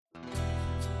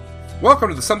Welcome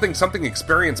to the Something Something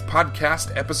Experience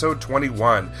Podcast, Episode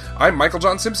 21. I'm Michael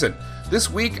John Simpson. This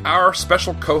week, our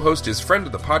special co-host is friend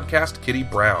of the podcast, Kitty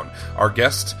Brown. Our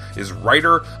guest is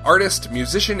writer, artist,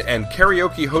 musician, and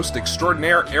karaoke host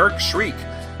extraordinaire, Eric Schreeck.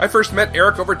 I first met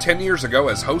Eric over 10 years ago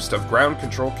as host of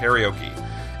Control Karaoke.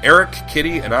 Eric,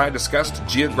 Kitty, and I discussed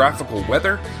geographical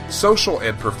weather, social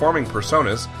and performing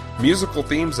personas, musical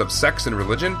themes of sex and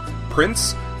religion,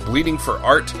 Prince, bleeding for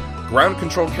art, Ground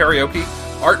Control Karaoke,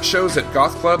 art shows at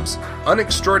goth clubs,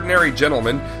 Unextraordinary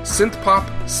Gentlemen, synthpop,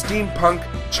 SteamPunk,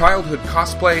 childhood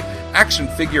cosplay, action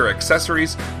figure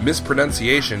accessories,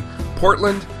 mispronunciation,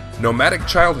 Portland, nomadic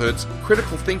childhoods,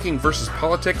 critical thinking versus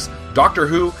politics, Doctor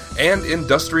Who, and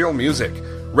industrial music.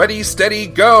 Ready, steady,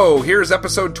 go! Here's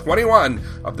episode 21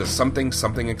 of the Something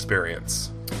Something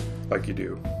Experience. Like you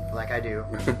do. Like I do.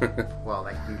 Well,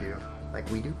 like you do. Like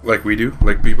we do. Like we do.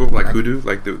 Like people. Like hoodoo.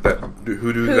 Like that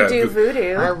hoodoo. Hoodoo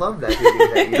voodoo. I love that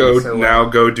voodoo that you go, do so well. Now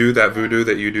go do that voodoo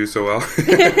that you do so well.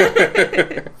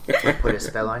 Put a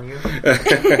spell on you.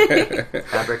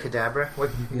 Abracadabra.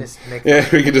 What can you just make? Yeah,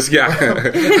 we could just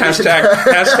hashtag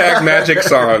magic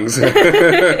songs.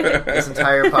 This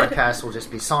entire podcast will just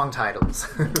be song titles.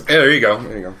 Yeah, there you go.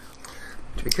 There you go.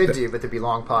 Which we could do, but there'd be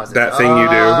long pauses. That thing you do.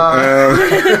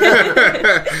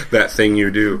 That thing you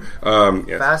do.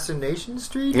 Yes. Fascination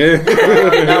Street? Yeah.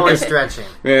 Now we're stretching.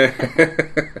 Yeah.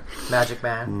 Magic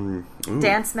Man.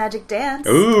 Dance, magic, dance.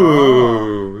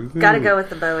 Ooh. Gotta go with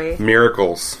the Bowie.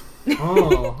 Miracles.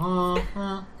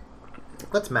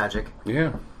 That's magic.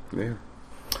 Yeah. Yeah.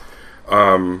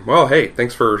 Well, hey,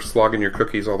 thanks for slogging your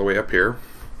cookies all the way up here.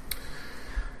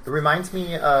 It reminds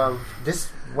me of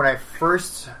this. When I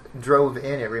first drove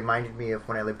in, it reminded me of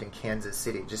when I lived in Kansas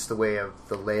City. Just the way of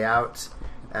the layout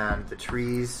and the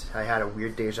trees. I had a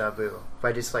weird deja vu. If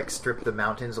I just strip the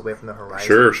mountains away from the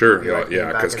horizon. Sure.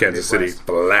 Yeah, because Kansas City,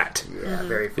 flat. Yeah,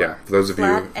 very flat. Yeah, for those of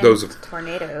flat you, those of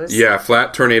tornadoes. Yeah,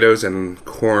 flat tornadoes and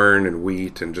corn and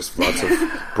wheat and just lots of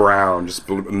brown, just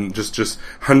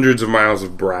hundreds of miles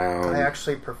of brown. I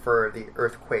actually prefer the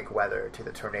earthquake weather to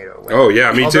the tornado weather. Oh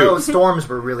yeah, me too. Although storms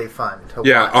were really fun.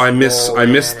 Yeah, I miss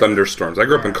thunderstorms. I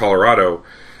grew up in Colorado,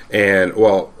 and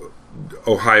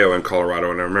Ohio and Colorado,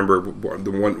 and I remember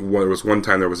there was one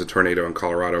time there was a tornado in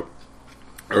Colorado,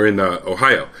 or in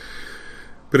Ohio.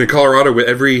 But in Colorado,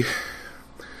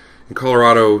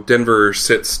 Denver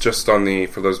sits just on the,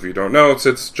 for those of you who don't know, it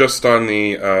sits just on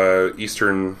the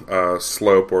eastern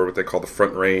slope, or what they call the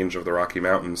Front Range of the Rocky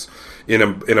Mountains, in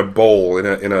a bowl, in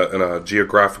a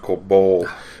geographical bowl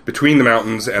between the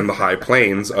mountains and the high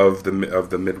plains of the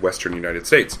Midwestern United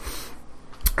States.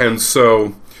 And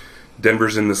so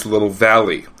Denver's in this little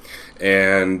valley,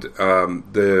 and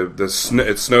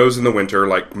it snows in the winter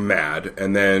like mad,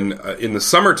 and then in the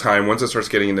summertime, once it starts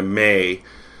getting into May,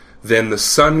 then the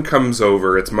sun comes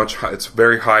over. It's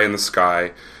very high in the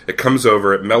sky. It comes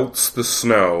over. It melts the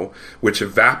snow, which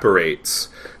evaporates.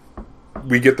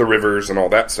 We get the rivers and all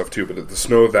that stuff too, but the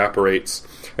snow evaporates,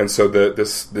 and so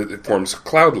it forms a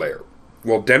cloud layer.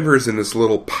 Well, Denver is in this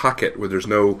little pocket where there's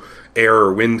no air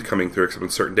or wind coming through except on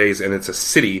certain days, and it's a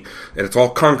city, and it's all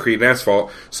concrete and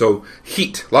asphalt, so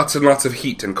heat, lots and lots of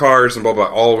heat, and cars and blah,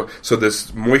 blah, so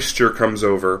this moisture comes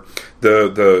over,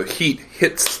 the heat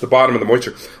hits the bottom of the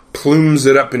moisture, plumes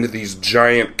it up into these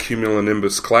giant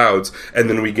cumulonimbus clouds, and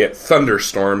then we get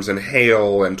thunderstorms and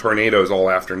hail and tornadoes all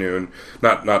afternoon.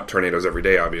 Not tornadoes every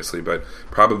day, obviously, but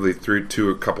probably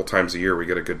a couple times a year we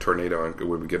get a good tornado, and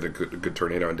we get a good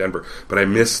tornado in Denver. But I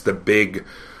miss the big,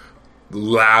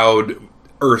 loud,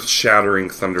 earth-shattering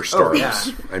thunderstorms. Oh, yeah.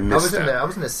 I miss that. I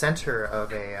was in the center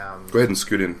of a... Go ahead and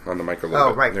scoot in on the mic a little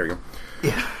bit. Oh, right. There you go.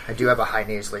 Yeah, I do have a high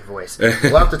nasally voice.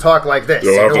 You'll have to talk like this.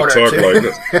 You'll have to talk like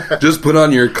this. Just put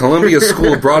on your Columbia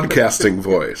School of Broadcasting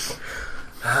voice.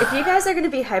 If you guys are going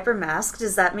to be hyper masked,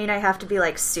 does that mean I have to be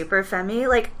super femmy? Oh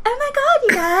my god,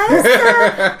 you guys!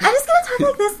 I'm just going to talk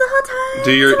like this the whole time.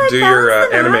 Do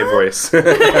your anime voice.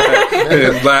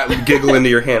 Giggle into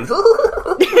your hand.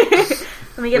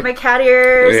 Let me get my cat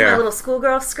ears, and my little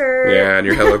schoolgirl skirt. Yeah, and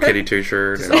your Hello Kitty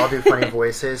t-shirt. Just all do funny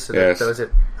voices so that those at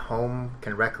home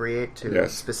can recreate to a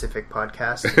specific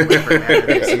podcast.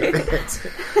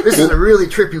 This is a really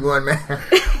trippy one, man.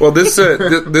 Well,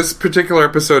 this particular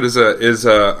episode is a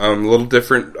little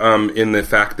different in the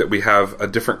fact that we have a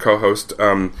different co-host.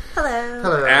 Hello.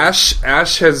 Ash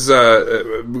has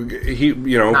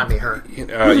not me, her.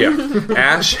 Yeah.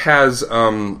 Ash has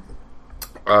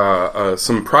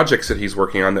some projects that he's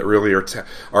working on that really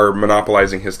are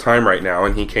monopolizing his time right now.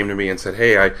 And he came to me and said,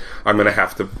 "Hey, I'm going to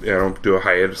have to do a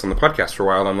hiatus on the podcast for a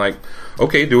while." And I'm like,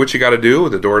 "Okay, do what you got to do.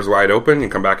 The door's wide open. You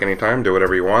can come back anytime. Do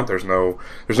whatever you want. There's no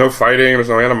fighting. There's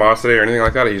no animosity or anything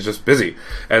like that. He's just busy."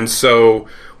 And so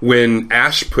when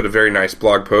Ash put a very nice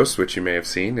blog post, which you may have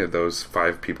seen, those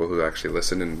 5 people who actually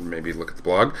listen and maybe look at the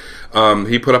blog,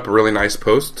 he put up a really nice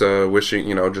post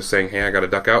wishing, just saying, "Hey, I got to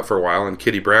duck out for a while." And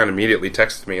Kitty Brown immediately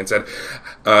texted me and said,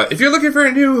 "If you're looking for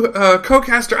a new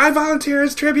co-caster, I volunteer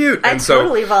as tribute." I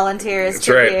totally volunteer as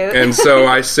tribute. Right. And so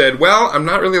I said, "Well, I'm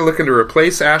not really looking to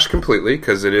replace Ash completely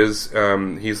because it is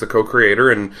he's the co-creator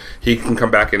and he can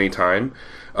come back anytime.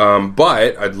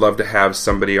 But I'd love to have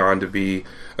somebody on to be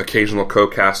occasional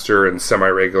co-caster and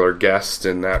semi-regular guest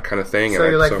and that kind of thing." So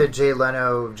and you're like the Jay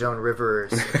Leno, Joan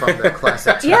Rivers from the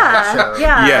classic TV show.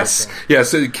 Yeah. Yes.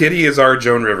 So Kitty is our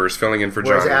Joan Rivers filling in for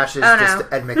Whereas Johnny. Ash is just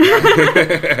Ed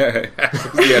McMahon.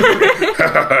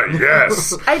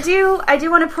 Yes. I do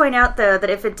want to point out though that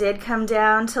if it did come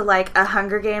down to like a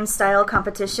Hunger Games style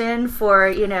competition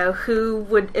for who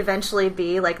would eventually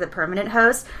be like the permanent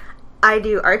host, I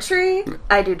do archery,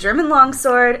 I do German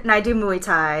longsword, and I do Muay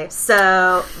Thai.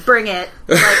 So bring it.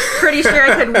 Like, pretty sure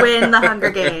I could win the Hunger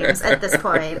Games at this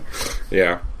point.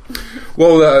 Yeah.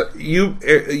 Well,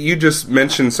 you just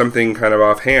mentioned something kind of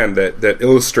offhand that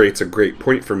illustrates a great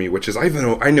point for me, which is I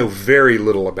know very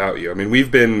little about you. I mean,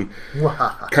 we've been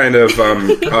kind of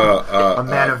a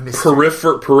man of mystery.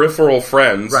 peripheral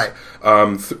friends, right?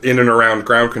 In and around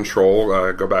ground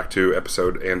control. Go back to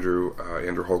episode Andrew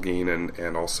Holguin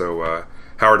and also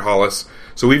Howard Hollis.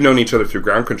 So we've known each other through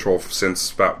ground control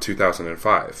since about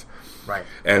 2005. Right.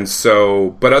 And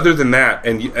so, but other than that,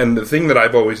 and the thing that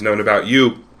I've always known about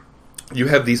you, you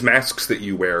have these masks that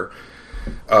you wear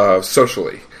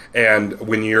socially. And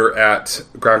when you're at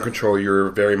ground control, you're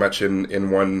very much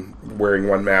wearing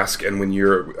one mask. And when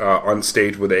you're on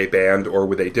stage with a band or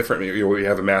with a different, you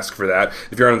have a mask for that.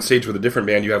 If you're on stage with a different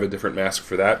band, you have a different mask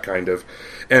for that kind of.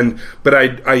 But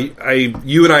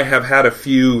you and I have had a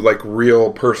few like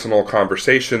real personal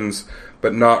conversations,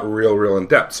 but not real in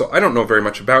depth. So I don't know very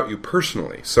much about you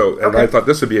personally. So and I thought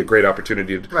this would be a great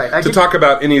opportunity to talk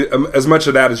about as much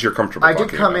of that as you're comfortable. I did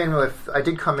come in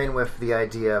with the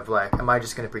idea of like, am I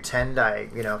just going to pretend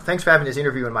thanks for having this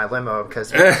interview in my limo because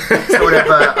sort of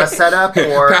a setup,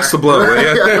 or pass the blow, will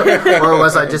you? Or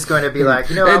was I just going to be like,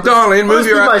 hey darling, move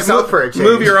your ass off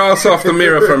the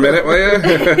mirror for a minute, will you?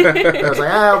 I was like,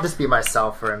 I'll just be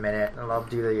myself for a minute, and I'll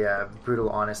do the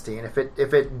brutal honesty, and if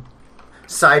it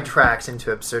sidetracks into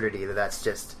absurdity, that's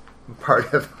just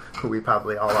part of who we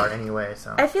probably all are anyway.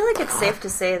 So I feel like it's safe to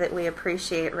say that we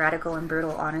appreciate radical and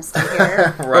brutal honesty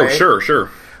here. Right? Oh, sure.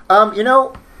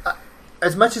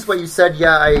 As much as what you said,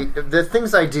 the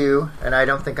things I do, and I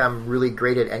don't think I'm really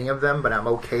great at any of them, but I'm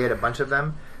okay at a bunch of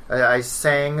them. I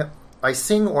sing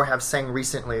or have sang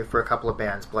recently for a couple of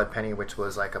bands. Blood Penny, which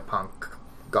was like a punk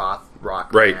goth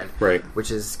rock band, right,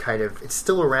 which is kind of, it's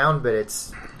still around, but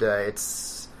it's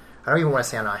I don't even want to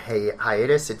say on a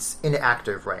hiatus. It's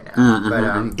inactive right now.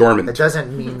 But dormant. It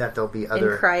doesn't mean that there'll be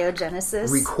other in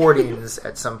cryogenesis recordings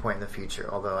at some point in the future.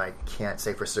 Although I can't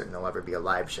say for certain there'll ever be a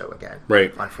live show again.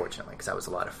 Right. Unfortunately, because that was a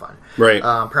lot of fun. Right.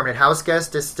 Permanent House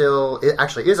Guest is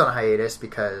is on a hiatus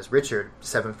because Richard,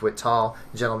 7 foot tall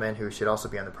gentleman who should also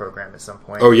be on the program at some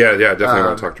point. Oh yeah, definitely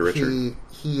want to talk to Richard.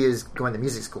 He is going to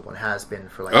music school and has been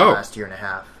for like the last year and a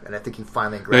half, and I think he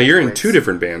finally graduates. Now you're in 2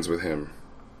 different bands with him.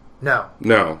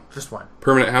 No. Just one.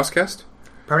 Permanent House Guest?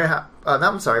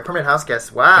 I'm sorry, Permanent House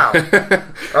Guest. Wow.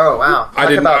 Oh, wow.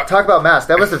 Talk about mask.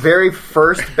 That was the very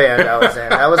first band I was in.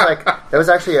 That was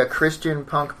actually a Christian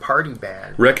punk party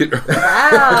band.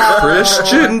 Wow.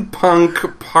 Christian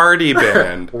punk party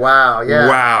band. Wow, yeah.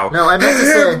 Wow. No, I meant to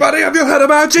say... Everybody, have you heard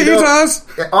about Jesus?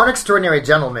 Unextraordinary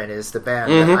Gentlemen is the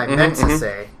band that I meant to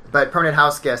say. But Permanent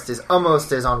House Guest is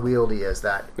almost as unwieldy as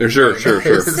that. Sure.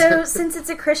 So, since it's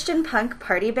a Christian punk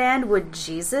party band, would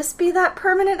Jesus be that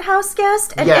permanent house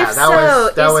guest? And if so,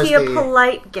 is he a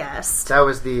polite guest? That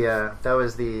was the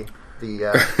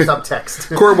subtext.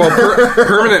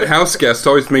 Permanent House Guest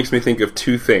always makes me think of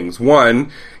 2 things. One,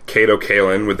 Kato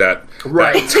Kalin with that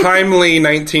timely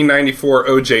 1994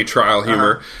 OJ trial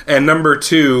humor. And number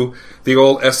 2, the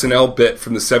old SNL bit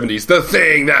from the 70s, the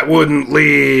thing that wouldn't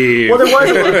leave. Well, there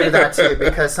was a little bit of that, too,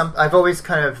 because I've always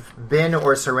kind of been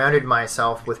or surrounded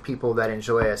myself with people that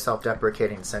enjoy a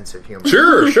self-deprecating sense of humor.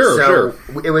 Sure.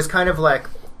 It was kind of like,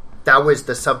 that was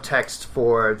the subtext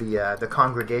for the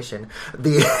congregation,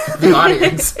 the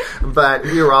audience, but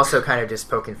we were also kind of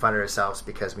just poking fun at ourselves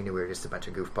because we knew we were just a bunch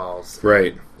of goofballs.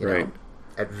 Right.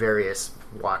 at various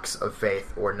walks of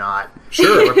faith or not.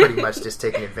 Sure. We're pretty much just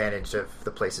taking advantage of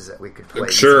the places that we could play.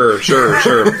 Sure.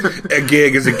 A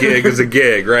gig is a gig is a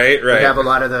gig, right? We have a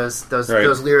lot of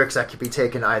those lyrics that could be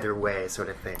taken either way, sort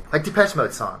of thing. Like Depeche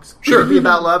Mode songs. Sure. Could be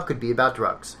about love, could be about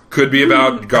drugs. Could be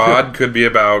about God, could be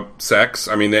about sex.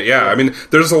 I mean, I mean,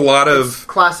 there's a lot of...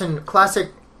 Classic...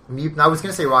 I was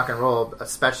going to say rock and roll,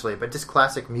 especially, but just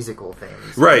classic musical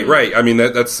things. Right. I mean,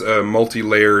 that's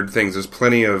multi-layered things. There's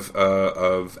plenty of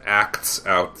acts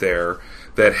out there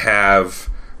that have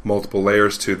multiple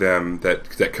layers to them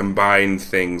that combine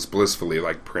things blissfully,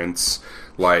 like Prince,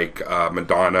 like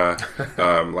Madonna,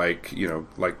 like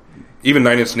even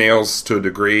Nine Inch Nails to a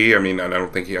degree. I mean, I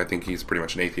think he's pretty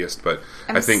much an atheist, but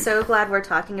I'm so glad we're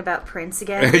talking about Prince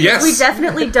again. Yes. We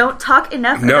definitely don't talk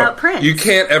enough about Prince. You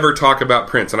can't ever talk about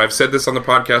Prince, and I've said this on the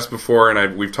podcast before,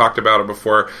 and we've talked about it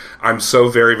before. I'm so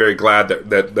very, very glad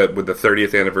that with the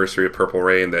 30th anniversary of Purple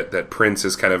Rain, that Prince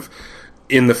is kind of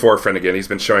in the forefront again. He's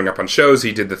been showing up on shows.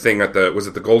 He did the thing at was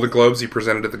it the Golden Globes? He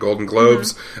presented at the Golden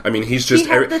Globes. I mean, he's just...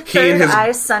 He had the third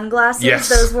eye sunglasses. Yes,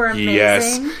 those were amazing.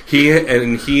 Yes. He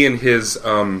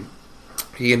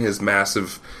and his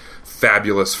massive,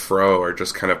 fabulous fro are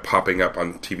just kind of popping up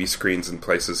on TV screens and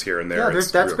places here and there. Yeah,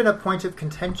 that's been a point of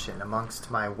contention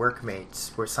amongst my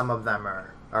workmates, where some of them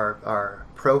are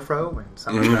pro-fro and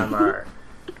some of them are...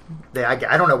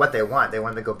 I don't know what they want. They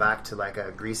want to go back to like a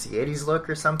greasy 80s look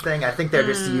or something. I think they're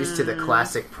just used to the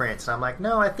classic Prince. And I'm like,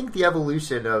 no, I think the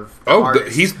evolution of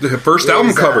he's the first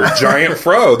album cover, Giant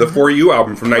Fro. The For You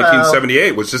album from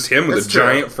 1978 was just him with a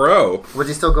giant fro. Was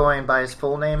he still going by his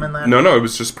full name in that? No, it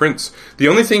was just Prince. The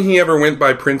only thing he ever went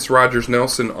by Prince Rogers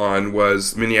Nelson on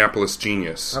was Minneapolis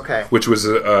Genius. Okay. Which was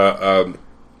I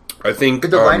think...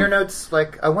 Did the liner notes,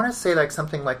 I want to say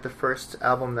something like the first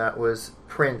album that was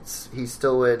Prince, he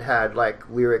still had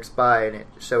lyrics by, and it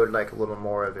showed a little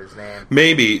more of his name.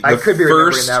 Maybe. I could be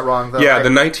remembering that wrong, though. Yeah, the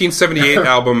 1978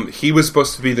 album, he was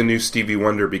supposed to be the new Stevie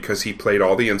Wonder because he played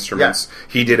all the instruments. Yeah.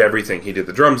 He did everything. He did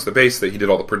the drums, the bass, he did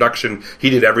all the production. He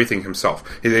did everything himself.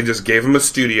 They just gave him a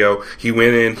studio. He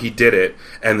went in, he did it,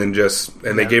 and then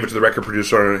they gave it to the record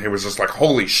producer, and it was just like,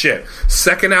 holy shit.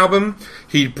 Second album,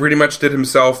 he pretty much did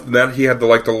himself. Then he had the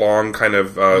long kind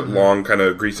of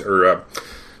grease or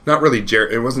not really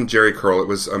it wasn't Jerry curl. It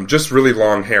was just really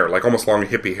long hair, almost long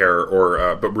hippie hair,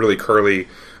 or but really curly,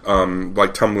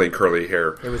 tumbling curly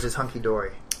hair. It was just hunky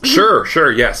dory.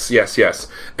 Sure, yes.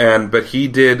 But he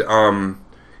did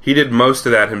most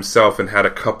of that himself and had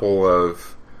a couple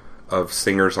of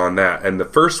singers on that. And the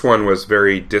first one was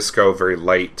very disco, very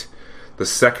light. The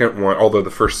second one, although the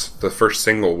first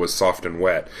single was Soft and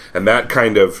Wet, and that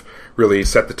kind of really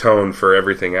set the tone for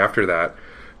everything after that.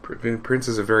 Prince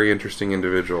is a very interesting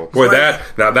individual. Boy,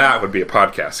 that would be a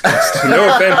podcast guest.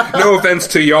 No offense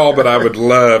to y'all, but I would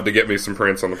love to get me some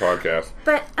Prince on the podcast.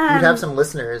 But you'd have some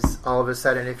listeners all of a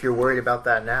sudden if you're worried about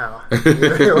that now.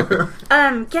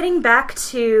 Getting back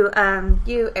to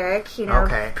you, Eric,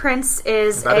 okay. Prince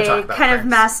is a kind of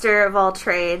master of all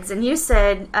trades, and you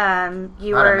said you not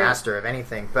were a master of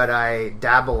anything, but I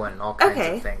dabble in all kinds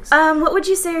of things. What would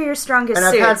you say are your strongest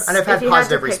suits? I've had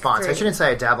positive response. I shouldn't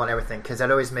say I dabble in everything, because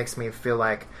that always makes me feel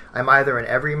like I'm either an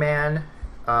everyman,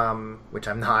 which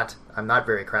I'm not. I'm not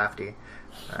very crafty.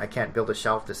 I can't build a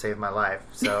shelf to save my life,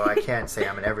 so I can't say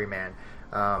I'm an everyman.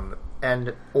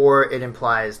 Or it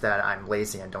implies that I'm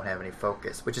lazy and don't have any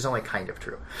focus, which is only kind of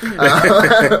true.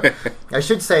 I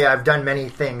should say I've done many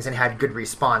things and had good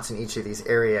response in each of these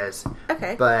areas.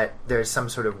 Okay. But there's some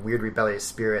sort of weird rebellious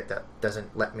spirit that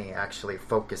doesn't let me actually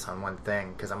focus on one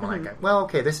thing, because I'm like, well,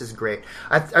 okay, this is great.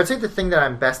 I'd say the thing that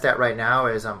I'm best at right now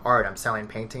is art. I'm selling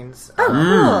paintings.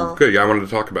 Cool. Good. Yeah, I wanted to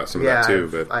talk about some of that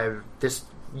too. I've just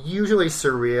usually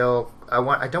surreal.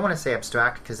 I don't want to say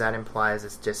abstract, because that implies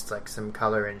it's just some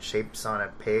color and shapes on a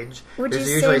page.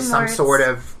 There's usually some sort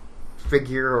of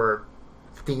figure or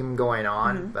theme going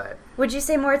on, but would you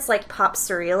say more it's pop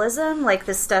surrealism, like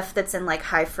the stuff that's in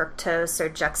High Fructose or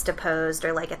Juxtaposed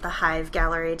or at the Hive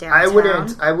Gallery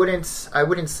downtown? I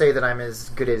wouldn't say that I'm as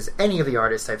good as any of the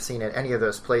artists I've seen at any of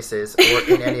those places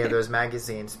or in any of those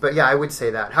magazines. But yeah, I would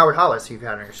say that Howard Hollis, who you've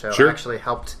had on your show, actually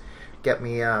helped get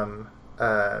me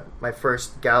my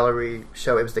first gallery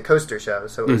show. It was the Coaster show,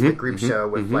 so it was the group show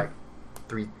with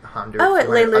 300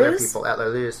 other people at Le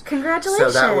Luz.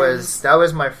 Congratulations! So that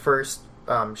was my first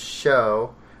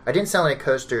show. I didn't sell any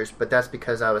coasters, but that's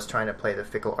because I was trying to play the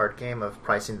fickle art game of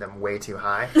pricing them way too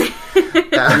high.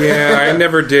 Yeah, I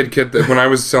never did get when I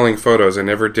was selling photos. I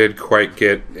never did quite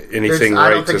get anything I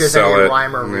right don't think to there's sell any it.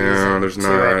 rhyme or reason No, there's to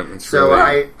not. it. It's So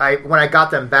really... I when I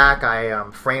got them back, I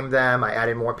framed them. I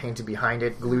added more painting behind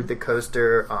it, glued the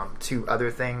coaster, 2 other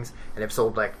things, and I've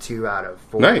sold like 2 out of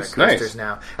 4 Nice, coasters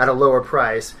now at a lower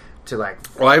price. To like,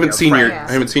 Well, I haven't seen friends.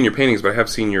 I haven't seen your paintings, but I have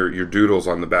seen your doodles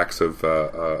on the backs of the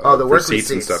work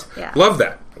receipts and receipts. stuff. Yeah. Love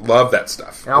that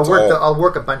stuff. And I'll It's work all- I'll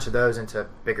work a bunch of those into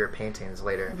bigger paintings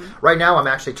later. Right now, I'm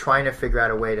actually trying to figure out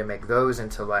a way to make those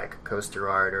into like coaster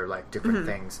art or like different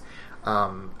things.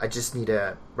 I just need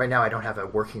right now I don't have a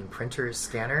working printer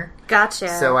scanner. Gotcha.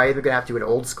 So I either gonna have to do it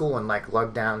old school and like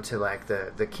lug down to like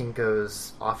the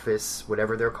Kinko's office,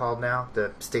 whatever they're called now,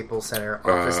 the Staples Center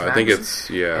office. I think it's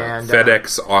And,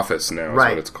 FedEx office now is right.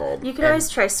 what it's called. You could always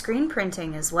try screen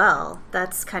printing as well.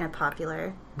 That's kind of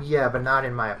popular. Yeah, but not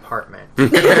in my apartment. I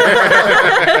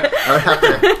would have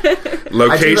to.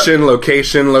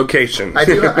 Location. I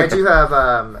do have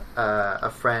a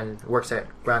friend who works at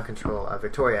Ground Control,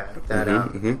 Victoria, that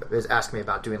is asking me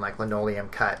about doing like linoleum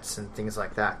cuts and things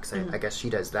like that, because I guess she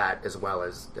does that as well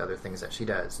as the other things that she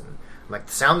does. And I'm like,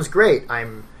 sounds great.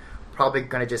 I'm probably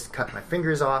going to just cut my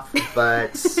fingers off,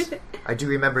 but I do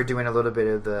remember doing a little bit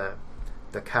of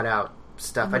the cutout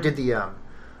stuff. I did the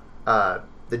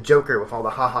Joker with all the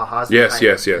ha-ha-has. Yes, behind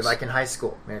yes, it, yes. like in high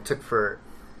school. And it took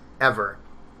forever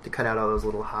to cut out all those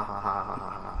little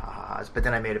ha-ha-ha-ha-ha-has. But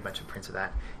then I made a bunch of prints of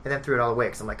that. And then threw it all away.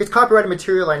 Because I'm like, it's copyrighted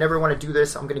material. I never want to do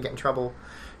this. I'm going to get in trouble.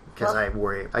 Because I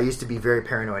worry. I used to be very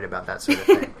paranoid about that sort of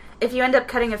thing. If you end up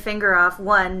cutting a finger off,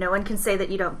 one, no one can say that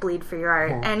you don't bleed for your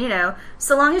art. And,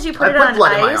 so long as you put it on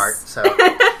blood ice... in my art, so...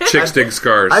 Chicks dig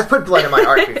scars. I've put blood in my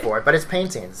art before, but it's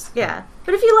paintings. Yeah.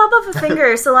 But if you lob off a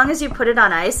finger, so long as you put it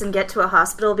on ice and get to a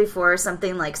hospital before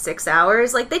something like 6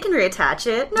 hours, like, they can reattach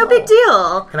it. No big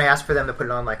deal. Can I ask for them to put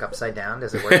it on, like, upside down?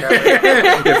 Does it work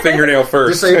that way? Your fingernail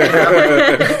first. Just so you can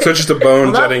have So it's just a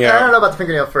bone jutting I don't out. know about the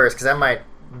fingernail first, because that might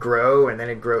grow and then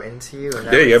it'd grow into you. And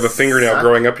that Yeah, you would have a fingernail suck.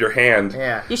 growing up your hand.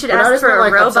 Yeah. You should But I ask just for meant, a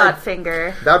like, robot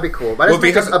finger. That would be cool. But I just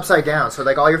think it's upside down, so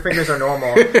like all your fingers are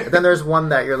normal. But then there's one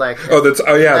that you're like,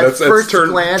 That's first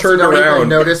turned glance, you turned don't even around.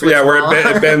 notice what's Yeah, where wrong.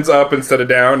 it bends up instead of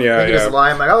down. Yeah, you yeah. just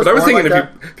lie. I'm like, I was But I was born thinking like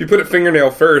if you put a fingernail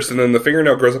first and then the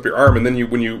fingernail grows up your arm and then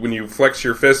when you flex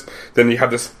your fist, then you have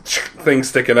this thing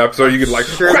sticking up, so you could like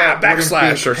Sure, that wouldn't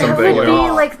backslash be or That something. would You know?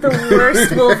 be like the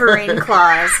worst Wolverine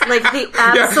claws. Like the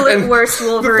absolute and worst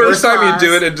Wolverine The first time you claws.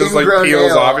 do it, it just like Ingrown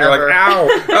peels nail off. And you're ever. like, ow!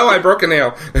 Oh, I broke a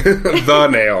nail. The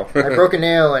nail. I broke a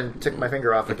nail and took my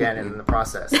finger off again in the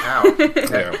process. Ow.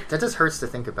 That just hurts to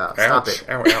think about. Stop Ouch. it.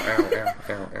 Ow, ow, ow, ow,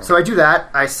 ow, ow. So I do that.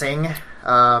 I sing,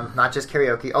 not just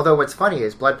karaoke. Although what's funny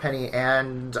is Blood Penny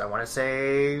and I want to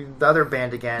say the other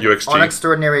band again, UXG.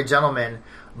 Unextraordinary Gentlemen,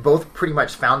 both pretty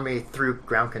much found me through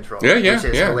Ground Control. Yeah, which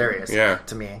is yeah, hilarious yeah.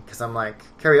 to me because I'm like,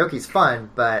 karaoke's fun,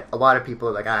 but a lot of people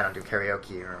are like, I don't do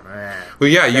karaoke. Or, Well,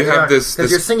 yeah, you have this... because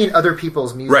you're singing other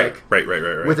people's music Right.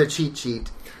 with a cheat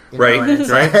sheet. You Right, know, and it's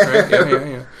right, like- right,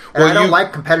 yeah. And I don't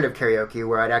like competitive karaoke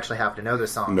where I'd actually have to know the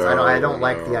songs. No, I don't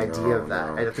like the idea of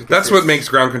that. I think That's it's what just- makes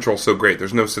Ground Control so great.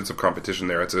 There's no sense of competition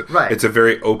there. It's Right. a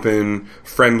very open,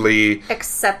 friendly,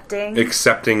 accepting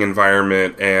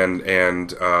environment,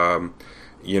 and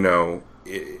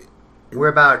We're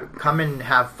about come and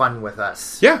have fun with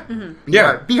us. yeah,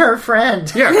 Be our friend.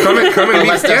 Yeah, come and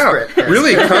Less desperate, yes.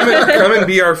 really come and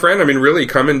be our friend. I mean, really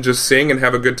come and just sing and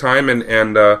have a good time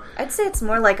and I'd say it's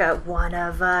more like a one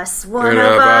of us. one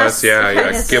of us, yeah,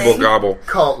 kind of gibble thing. gobble.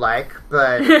 Cult-like,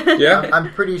 but Yeah.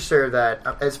 I'm pretty sure that,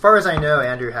 as far as I know,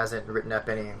 Andrew hasn't written up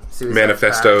any suicide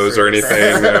Manifestos pacts or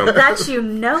anything. You know. That you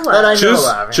know of. That I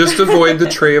know of. Just avoid the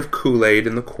tray of Kool-Aid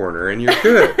in the corner, and you're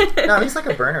good. No, he's like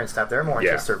a burner and stuff. They're more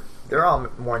Yeah. into they're all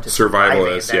more into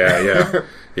Survivalists, surviving than-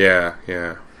 yeah.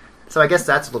 So I guess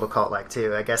that's a little cult-like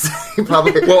too. I guess you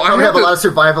probably, Well, I probably have have a to- lot of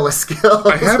survivalist skills.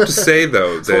 I have to say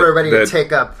though so we're ready to that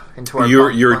take up into our you're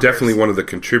bunkers. definitely one of the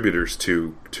contributors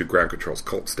to Ground Control's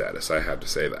cult status. I have to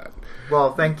say that.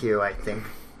 Well, thank you. I think.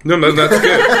 No, that's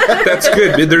good. That's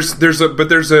good.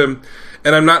 There's a,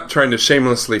 and I'm not trying to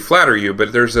shamelessly flatter you,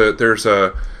 but there's a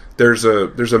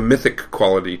mythic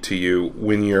quality to you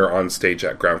when you're on stage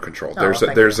at Ground Control.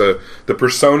 The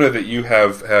persona that you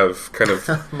have kind of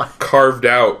carved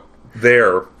out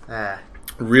there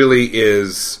really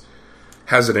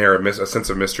has an air of a sense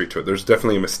of mystery to it. There's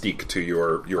definitely a mystique to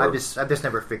your. I've just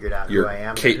never figured out who I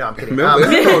am. No, I'm kidding. No,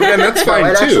 and that's fine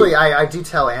and too. Actually, I do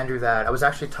tell Andrew that. I was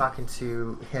actually talking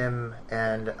to him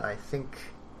and I think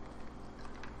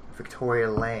Victoria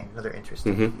Lane, another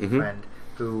interesting friend,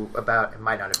 who about, it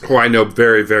might not have been. Who I know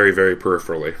very, very, very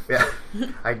peripherally. Yeah,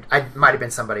 I might have been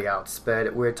somebody else,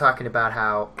 but we're talking about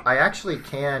how I actually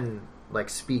can like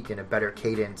speak in a better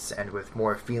cadence and with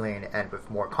more feeling and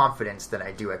with more confidence than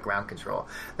I do at ground control.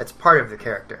 That's part of the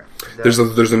character. There's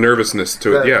a nervousness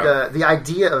to it, yeah. The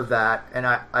idea of that, and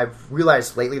I've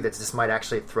realized lately that this might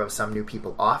actually throw some new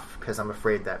people off because I'm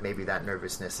afraid that maybe that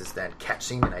nervousness is then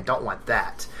catching, and I don't want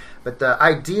that. But the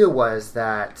idea was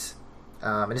that,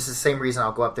 and this is the same reason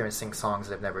I'll go up there and sing songs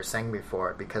that I've never sang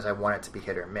before, because I want it to be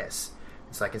hit or miss.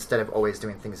 It's like instead of always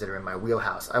doing things that are in my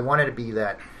wheelhouse, I want it to be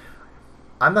that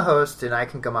I'm the host and I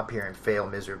can come up here and fail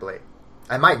miserably.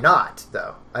 I might not,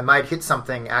 though. I might hit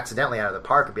something accidentally out of the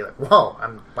park and be like, whoa,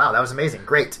 wow, that was amazing,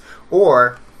 great.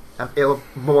 Or it'll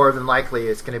more than likely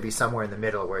it's going to be somewhere in the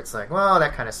middle where it's like, well,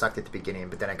 that kind of sucked at the beginning,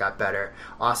 but then it got better.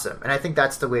 Awesome. And I think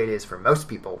that's the way it is for most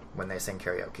people when they sing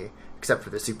karaoke, except for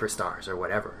the superstars or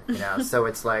whatever. So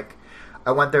it's like,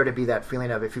 I want there to be that feeling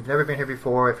of, if you've never been here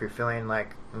before, if you're feeling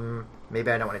like, maybe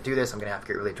I don't want to do this, I'm going to have to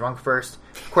get really drunk first.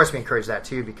 Of course, we encourage that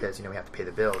too because, we have to pay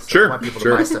the bills. So sure, we want people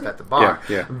to buy stuff at the bar.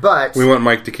 Yeah. But we want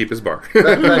Mike to keep his bar.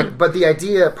 but the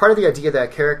idea, part of the idea of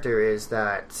that character is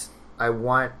that I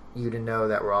want you to know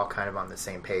that we're all kind of on the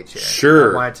same page here.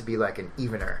 Sure. I want it to be like an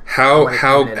evener.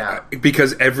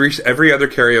 Because every other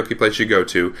karaoke place you go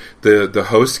to, the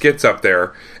host gets up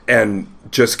there and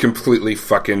just completely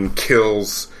fucking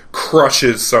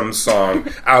crushes some song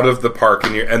out of the park,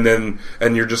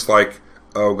 and you're just like,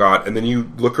 oh god, and then you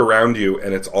look around you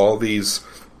and it's all these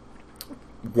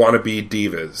wannabe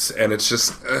divas, and it's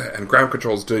just and ground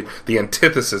control's doing the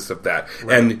antithesis of that.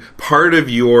 Right. And part of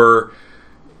your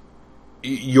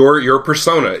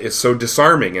persona is so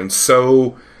disarming and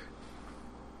so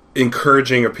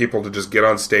encouraging of people to just get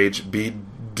on stage,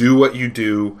 do what you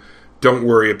do, don't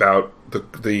worry about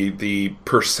the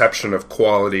perception of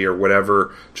quality or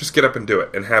whatever. Just get up and do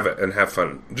it and have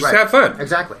fun. Just have fun.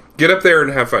 Exactly. Get up there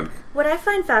and have fun. What I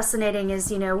find fascinating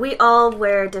is, we all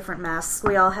wear different masks.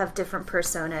 We all have different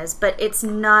personas, but it's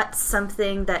not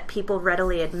something that people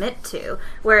readily admit to.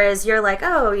 Whereas you're like,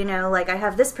 oh, I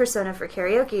have this persona for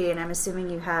karaoke, and I'm assuming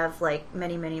you have,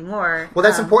 many, many more. Well,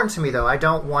 that's important to me, though. I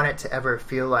don't want it to ever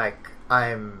feel like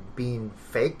I'm being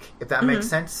fake, if that makes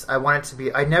sense. I want it to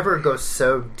be. I never go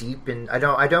so deep in. I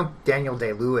don't Daniel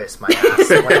Day-Lewis my ass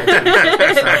when I do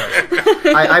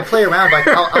personas. I play around.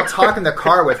 I'll talk in the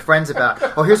car with friends about,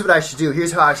 oh, here's what I should do.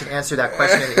 Here's how I should answer that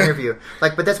question in the interview.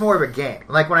 But that's more of a game.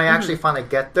 When I actually finally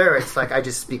get there, it's like I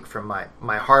just speak from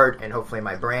my heart and hopefully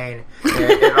my brain, and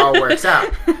it all works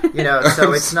out.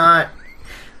 So it's not.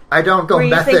 I don't go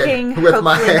method with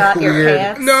my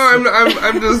weird. No,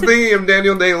 I'm just thinking of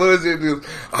Daniel Day-Lewis.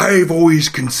 I've always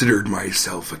considered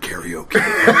myself a karaoke.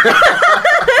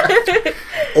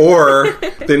 Or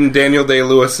then Daniel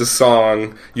Day-Lewis's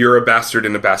song, "You're a Bastard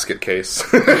in a Basket Case,"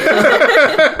 and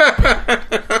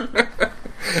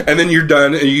then you're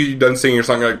done, and you're done singing your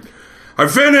song. Like, I'm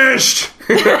finished.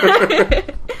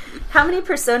 How many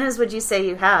personas would you say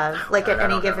you have, at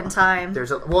any given time?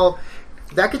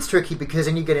 That gets tricky because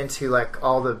then you get into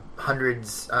all the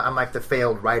hundreds. I'm like the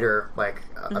failed writer,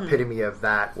 epitome of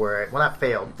that. Where not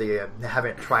failed, they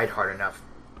haven't tried hard enough.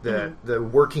 The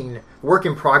work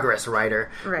in progress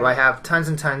writer. Right. Where I have tons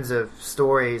and tons of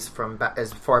stories from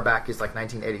as far back as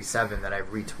 1987 that I've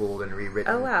retooled and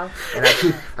rewritten. Oh wow! And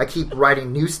I keep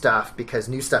writing new stuff because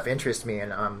new stuff interests me,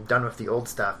 and I'm done with the old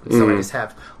stuff. And so I just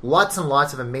have lots and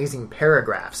lots of amazing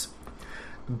paragraphs,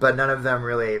 but none of them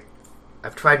really.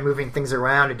 I've tried moving things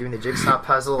around and doing the jigsaw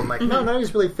puzzle. I'm like, no, none of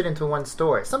these really fit into one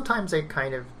story. Sometimes they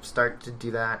kind of start to do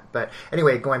that. But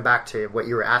anyway, going back to what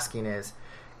you were asking is,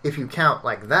 if you count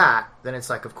like that, then it's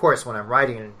like, of course, when I'm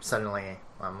writing, suddenly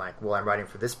I'm like, well, I'm writing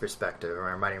from this perspective, or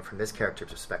I'm writing from this character's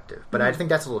perspective. But I think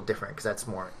that's a little different because that's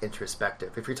more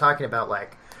introspective. If you're talking about I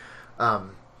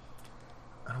don't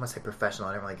want to say professional.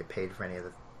 I don't really get paid for any of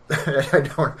the.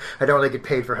 I don't really get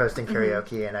paid for hosting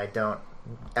karaoke, and I don't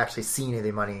actually see any of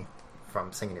the money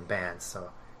from singing in bands,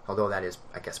 so although that is,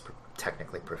 I guess,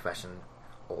 technically professional.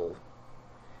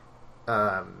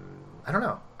 I don't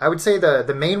know. I would say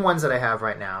the main ones that I have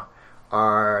right now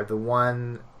are the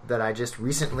one that I just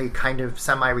recently kind of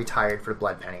semi-retired for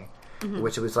Blood Penny,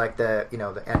 which was the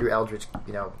Andrew Eldridge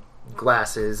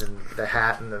glasses and the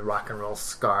hat and the rock and roll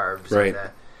scarves, right. And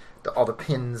all the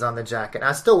pins on the jacket. And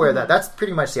I still wear that. That's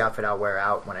pretty much the outfit I'll wear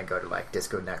out when I go to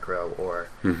Disco Necro or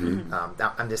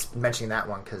I'm just mentioning that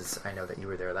one because I know that you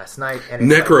were there last night. And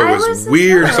Necro was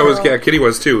weird. So was Kitty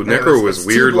was too. Necro was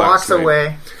weird last night. 2 blocks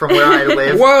away from where I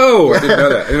live. Whoa! I didn't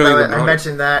know that. I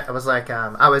mentioned that. I was like,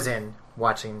 I was in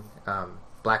watching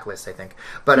Blacklist, I think,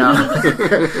 but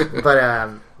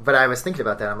But I was thinking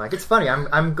about that. I'm like, it's funny.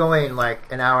 I'm going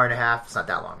like an hour and a half. It's not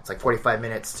that long. It's like 45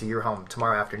 minutes to your home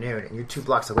tomorrow afternoon, and you're 2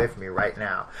 blocks away from me right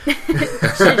now. Should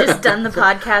have just done the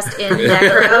podcast in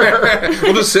Necro.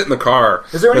 We'll just sit in the car.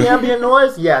 Is there any ambient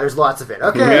noise? Yeah, there's lots of it.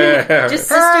 Okay. Yeah. Just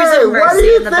Sisters of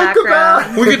Mercy in the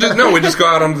background. We could just go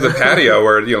out onto the patio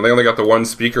where they only got the one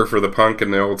speaker for the punk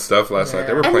and the old stuff last night.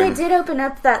 They were playing. And they did open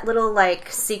up that little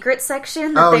like secret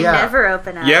section that they never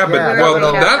open up. Yeah, but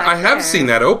I have there. seen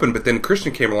that open. But then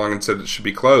Christian came along and said it should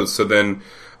be closed. So then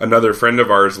another friend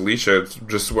of ours, Alicia,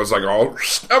 just was like, "Oh,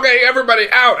 okay, everybody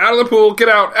out of the pool, get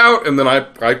out!" And then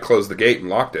I closed the gate and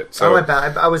locked it. So I went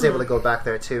back. I was able to go back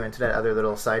there too into that other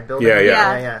little side building.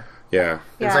 Yeah.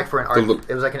 It was like for an art.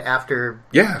 It was like an after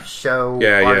show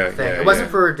art thing. It wasn't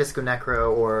for Disco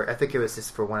Necro, or I think it was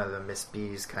just for one of the Miss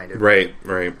B's kind of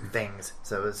things.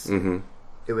 So it was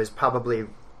it was probably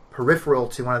peripheral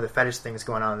to one of the fetish things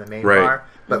going on in the main bar,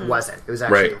 but wasn't. It was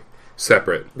actually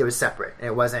separate. It was separate, and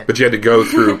it wasn't. But you had to go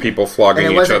through people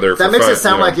flogging each other. That for makes fun, it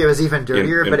sound like it was even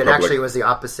dirtier, but it public. actually was the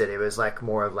opposite. It was like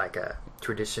more of like a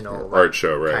traditional art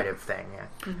show, kind of thing.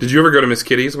 Yeah. Did you ever go to Miss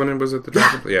Kitty's when it was at the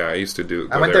Dragon? Yeah, I used to do.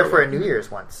 I went there for a New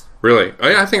Year's once. Really?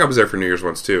 I think I was there for New Year's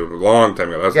once too. A long time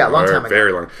ago. That was long time ago.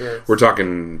 Very long. Yes. We're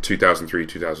talking 2003,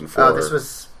 2004. Oh, this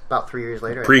was about 3 years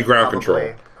later. Pre-Ground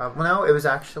Control. No, it was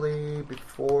actually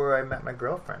before I met my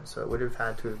girlfriend, so it would have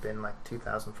had to have been like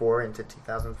 2004 into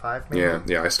 2005. Maybe.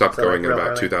 Yeah. I stopped going in about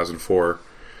early. 2004.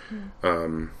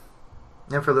 And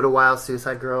for a little while,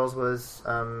 Suicide Girls was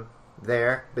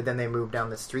there, but then they moved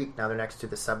down the street. Now they're next to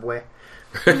the subway.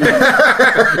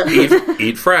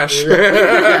 Eat fresh.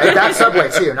 Yeah, that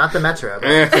subway too, not the metro.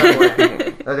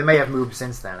 They may have moved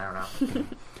since then. I don't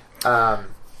know.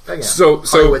 But, so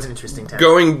Hollywood's an interesting town.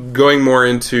 Going more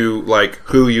into like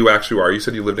who you actually are. You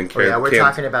said you lived in Kansas. We're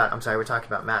talking about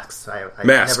masks.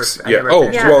 Masks.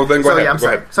 Well, then go ahead. I'm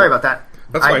sorry. Sorry about that.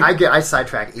 That's fine. I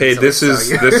sidetrack easily. Hey, this is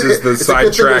the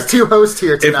sidetrack. There's 2 hosts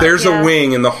here tonight. If there's a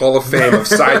wing in the Hall of Fame of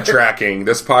sidetracking,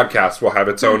 this podcast will have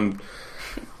its own.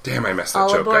 Damn, I messed that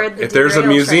joke up. If there's a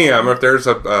museum or if there's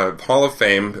a Hall of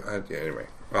Fame, anyway,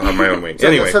 I'll have my own wing.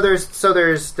 Anyway, so there's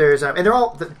and they're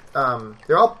all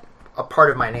a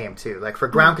part of my name too. Like for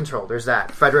Ground Control, there's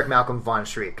that Frederick Malcolm von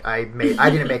Schreeck. I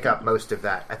didn't make up most of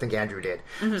that. I think Andrew did.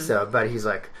 So, but he's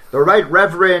like the Right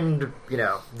Reverend.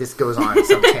 This goes on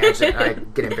some tangent. I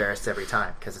get embarrassed every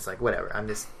time because it's like whatever. I'm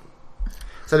just.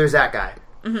 So there's that guy.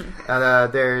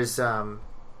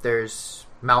 There's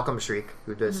Malcolm Schreeck,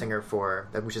 who's the singer for,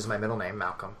 which is my middle name,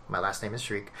 Malcolm. My last name is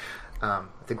Schreeck. I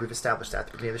think we've established that at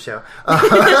the beginning of the show.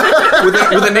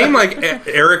 with a name like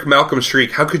Eric Malcolm Schreeck,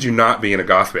 how could you not be in a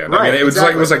goth band? Right, I mean, it was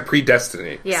like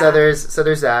predestiny. Yeah. So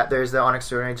there's that. There's the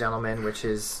Unextraordinary Gentlemen, which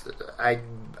is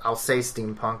I'll say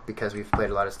SteamPunk because we've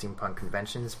played a lot of SteamPunk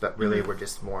conventions, but really we're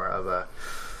just more of a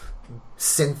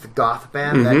synth goth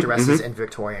band that dresses in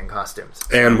Victorian costumes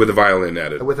and with a violin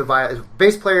added. With a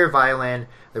bass player, violin.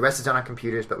 The rest is done on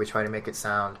computers, but we try to make it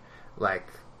sound like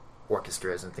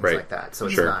orchestras and things like that. So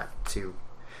it's not too.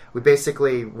 We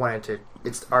basically wanted to.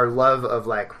 It's our love of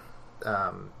like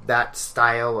that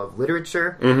style of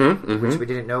literature, which we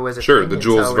didn't know was a thing the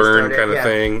Jules Verne kind of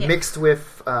thing, mixed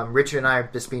with Richard and I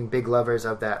just being big lovers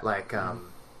of that like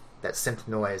that synth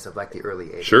noise of like the early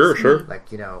 80s. Sure. Like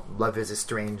Love Is a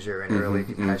Stranger and early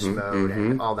Depeche Mode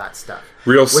and all that stuff.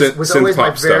 Real was always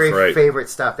my synth-pop very stuff, right? favorite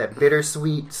stuff. That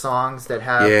bittersweet songs that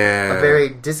have a very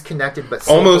disconnected but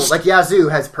soulful, almost like Yazoo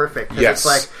has Perfect. It's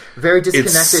like very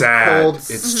disconnected, it's sad. Cold.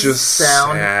 It's just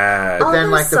sound. Sad. But then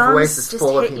like the voice is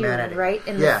full of hit humanity. You right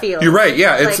in the feels. You're right.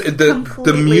 Yeah, Like, it's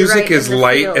the music right is in the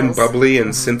light feels. and bubbly and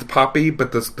synth poppy,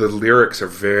 but the lyrics are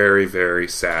very, very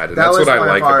sad, and That that's was what I one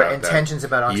like of our about intentions that.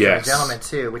 about Unextraordinary Gentlemen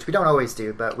too, which we don't always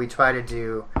do, but we try to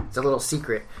do. It's a little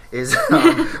secret. Is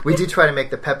we do try to make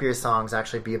the peppier songs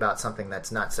actually be about something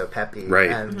that's not so peppy, right?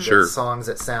 And the songs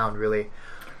that sound really,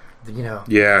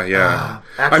 Yeah.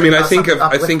 I mean, I think of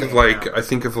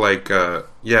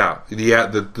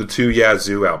the 2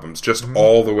 Yazoo albums, just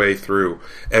all the way through.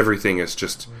 Everything is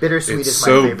just bittersweet. It's is my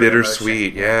so favorite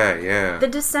bittersweet. emotion. Yeah. The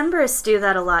Decemberists do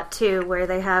that a lot too, where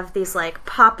they have these like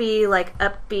poppy, like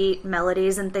upbeat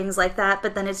melodies and things like that.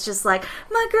 But then it's just like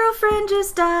my girlfriend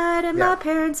just died, and my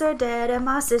parents are dead, and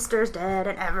my sister's dead,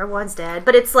 and everyone's dead.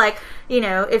 But it's like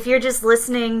if you're just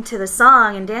listening to the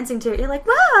song and dancing to it, you're like,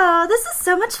 wow, this is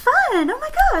so much fun. Oh my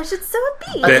gosh, it's so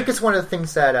upbeat. I think it's one of the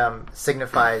things that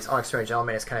signifies Unextraordinary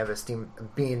Gentlemen as kind of I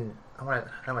don't want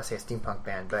to say a steampunk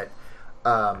band, but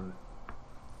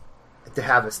to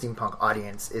have a steampunk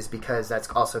audience is because that's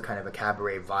also kind of a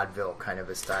cabaret vaudeville kind of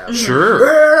a style. Sure.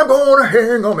 Hey, I'm going to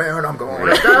hang a man, I'm going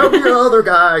to stab the other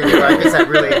guy. You know, like, it's that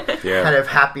really kind of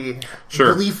happy,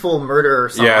 gleeful murder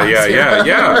song. Yeah.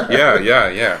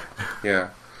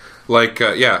 Like,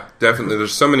 definitely.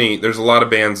 There's a lot of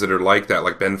bands that are like that.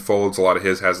 Like Ben Folds, a lot of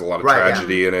his has a lot of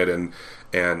tragedy in it, and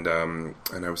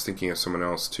I was thinking of someone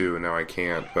else too, and now I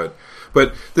can't. But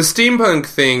the steampunk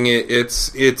thing,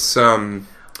 it's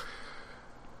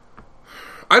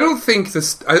I don't think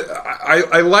this.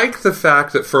 I like the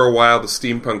fact that for a while the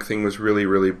steampunk thing was really,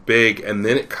 really big, and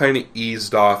then it kind of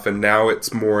eased off, and now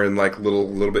it's more in like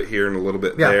little bit here and a little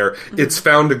bit there. It's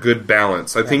found a good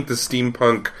balance. I think the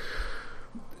steampunk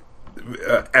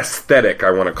aesthetic, I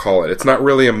want to call it. It's not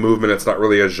really a movement. It's not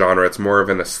really a genre. It's more of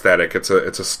an aesthetic. It's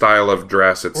a style of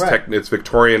dress. It's it's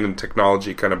Victorian and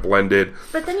technology kind of blended.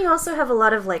 But then you also have a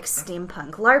lot of like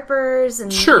steampunk LARPers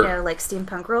and you know, like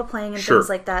steampunk role playing and things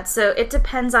like that. So it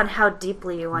depends on how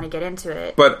deeply you want to get into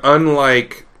it. But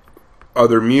unlike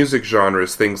other music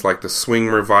genres, things like the swing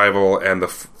revival and the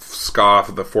ska,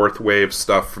 the fourth wave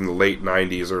stuff from the late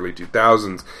 90s, early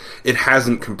 2000s, it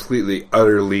hasn't completely,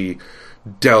 utterly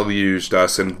deluged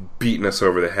us and beaten us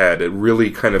over the head. It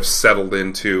really kind of settled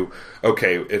into,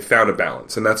 okay, it found a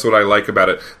balance, and that's what I like about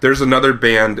it. There's another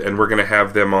band, and we're going to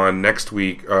have them on next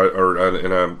week,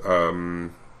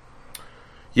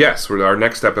 yes, our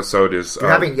next episode is...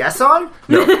 You're having Yes on?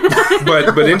 No.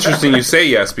 but interesting you say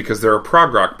Yes, because they're a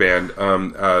prog rock band.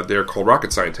 They're called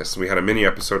Rocket Scientists. We had a mini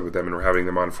episode with them, and we're having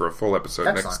them on for a full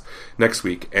episode next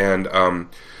week. And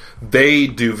they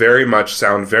do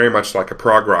sound very much like a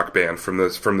prog rock band from the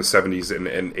 70s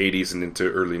and 80s and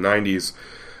into early 90s,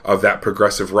 of that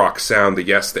progressive rock sound, the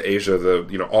Yes, the Asia,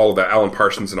 all of that, Alan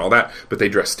Parsons and all that, but they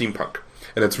dress steampunk.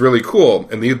 And it's really cool.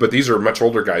 But these are much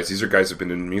older guys. These are guys who've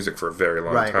been in music for a very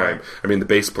long time. Right. I mean, the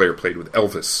bass player played with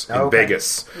Elvis in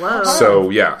Vegas. Whoa.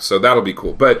 So that'll be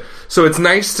cool. But so it's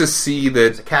nice to see that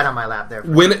there's a cat on my lap there.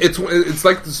 When it's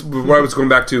like this, what I was going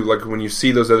back to, like when you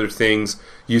see those other things,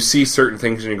 you see certain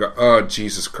things and you go, oh,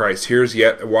 Jesus Christ, here's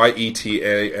yet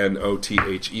YETANOTHER,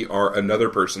 another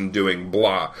person doing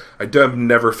blah. I've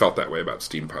never felt that way about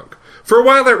steampunk. For a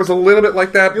while there, it was a little bit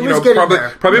like that.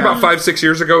 Probably about 5-6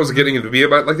 years ago, it was getting to be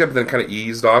about like that, but then it kind of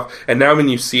eased off. And now when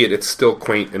you see it, it's still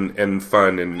quaint and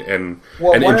fun and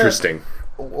interesting.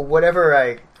 Whatever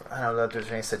I don't know if there's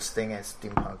any such thing as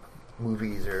steampunk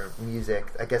movies or music.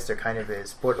 I guess there kind of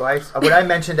is. But what I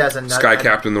mentioned as another... Sky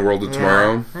Captain, The World of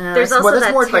Tomorrow. Yeah. There's also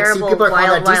that terrible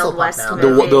Wild West movie.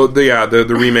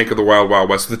 The remake of the Wild Wild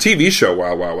West. The TV show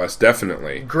Wild Wild West,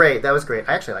 definitely. Great. That was great.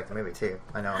 I actually like the movie, too.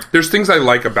 I know. There's things I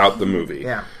like about the movie.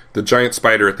 Yeah. The giant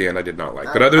spider at the end I did not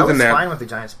like. But other than that... I was fine with the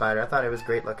giant spider. I thought it was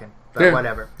great looking. But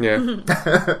whatever. Yeah.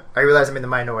 I realize I'm in the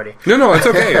minority. No, it's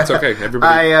okay. It's okay.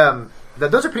 Everybody...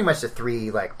 those are pretty much the three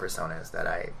personas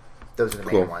that those are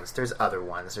the main ones. There's other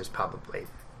ones. There's probably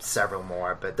several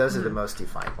more, but those are the most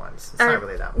defined ones. It's not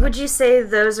really that much. Would you say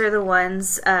those are the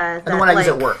ones that... And the one I use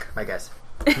at work, I guess.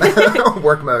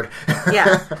 Work mode.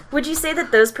 Yeah. Would you say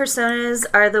that those personas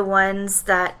are the ones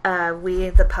that we,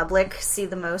 the public, see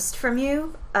the most from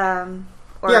you?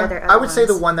 Or are there other I would say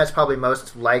the one that's probably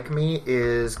most like me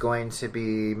is going to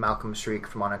be Malcolm Schreeck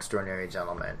from Unextraordinary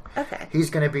Gentlemen. Okay. He's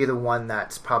going to be the one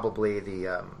that's probably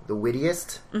the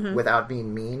wittiest without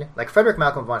being mean. Like Frederick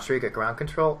Malcolm von Schreeck at Ground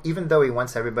Control, even though he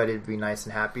wants everybody to be nice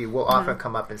and happy, will often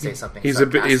come up and say something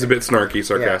sarcastic. He's a bit snarky,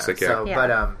 sarcastic,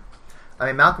 But I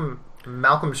mean,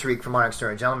 Malcolm Schreeck from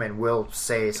Unextraordinary Gentlemen will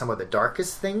say some of the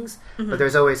darkest things, but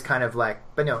there's always kind of like,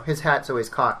 his hat's always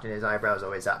cocked and his eyebrows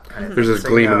always up. Kind of there's this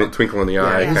gleam and twinkle in the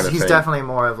eye kind of thing. He's definitely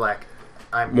more of like...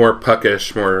 more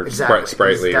puckish, more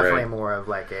sprightly. He's definitely more of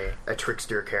like a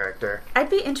trickster character. I'd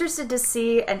be interested to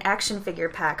see an action figure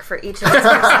pack for each of those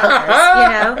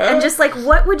personas, and just like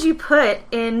what would you put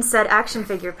in said action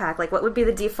figure pack? Like what would be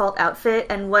the default outfit,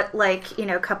 and what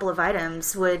couple of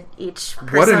items would each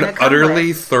persona What an come utterly,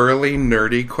 with? thoroughly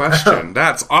nerdy question.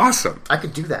 That's awesome. I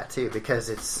could do that too because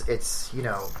it's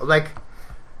like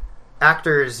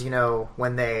actors,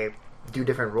 when they do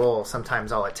different roles,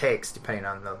 sometimes all it takes, depending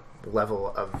on the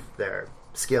level of their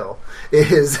skill,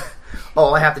 is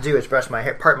all I have to do is part my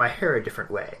hair a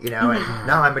different way, and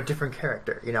now I'm a different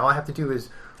character. All I have to do is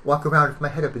walk around with my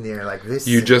head up in the air like this.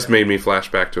 You just made me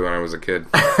flashback to when I was a kid.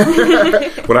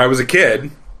 When I was a kid,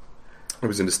 I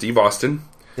was into Steve Austin,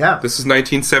 Yeah. This is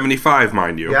 1975,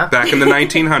 mind you. Yeah. Back in the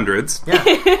 1900s.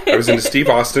 Yeah. I was into Steve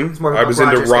Austin. More of a I Buck was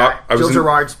into Rogers rock. guy. Jill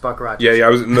Gerard's Buck Rogers. Yeah.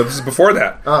 No, this is before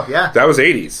that. Oh, yeah. That was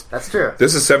 80s. That's true.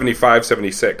 This is 75,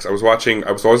 76. I was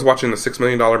always watching the $6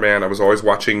 Million Man. I was always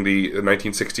watching the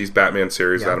 1960s Batman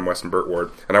series, Adam West and Burt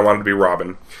Ward, and I wanted to be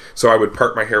Robin. So I would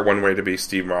part my hair one way to be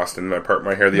Steve Austin, and I part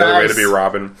my hair the other way to be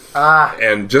Robin.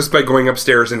 And just by going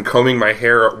upstairs and combing my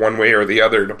hair one way or the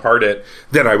other to part it,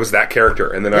 then I was that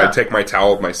character. And then I'd take my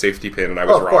towel with my safety pin, and I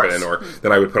was Robin, or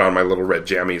then I would put on my little red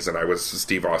jammies, and I was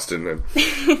Steve Austin.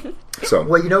 And so,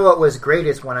 well, you know what was great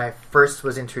is when I first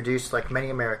was introduced, like many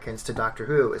Americans, to Doctor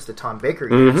Who, is the Tom Baker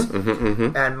years.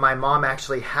 And my mom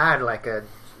actually had like it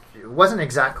wasn't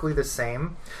exactly the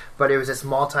same, but it was this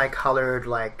multicolored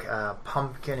like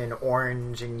pumpkin and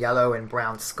orange and yellow and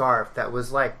brown scarf that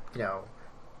was like,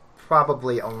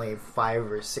 probably only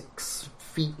 5 or 6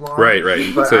 feet long. Right. But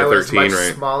Instead I of was 13, much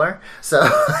right? smaller. So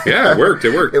yeah, it worked.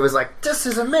 It was like, this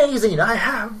is amazing. I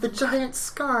have the giant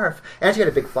scarf. And she had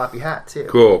a big floppy hat, too.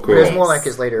 Cool. It was more like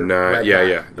his later red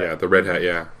Yeah. hat, The red hat,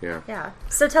 yeah. Yeah.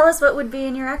 So tell us what would be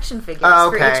in your action figures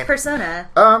for each persona.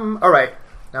 All right.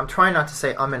 Now, I'm trying not to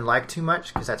say and like too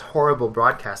much, because that's horrible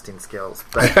broadcasting skills.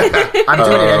 But I'm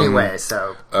doing it anyway,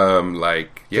 so...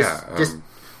 Just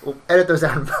we'll edit those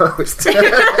out in post.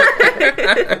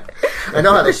 I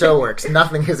know how the show works.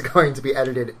 Nothing is going to be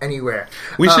edited anywhere.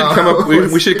 We should come up.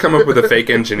 We should come up with a fake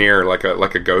engineer, like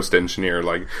a ghost engineer.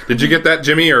 Like, did you get that,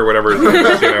 Jimmy, or whatever?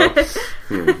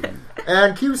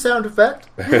 And cue sound effect.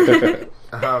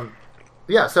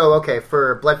 Yeah. So okay,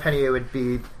 for Blood Penny, it would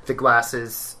be the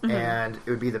glasses, and it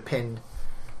would be the pinned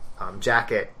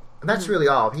jacket, and that's really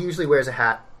all. He usually wears a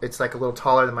hat. It's like a little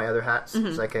taller than my other hats.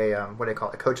 It's like a what do they call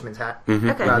it? A coachman's hat,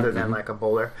 rather than like a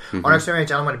bowler. Unextraordinary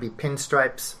Gentlemen would be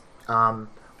pinstripes,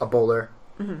 a bowler.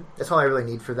 That's all I really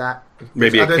need for that.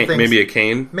 Maybe a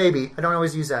cane. Maybe I don't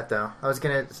always use that though. I was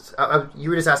gonna.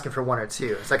 You were just asking for one or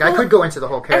two. It's like I could go into the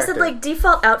whole character. I said like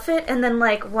default outfit and then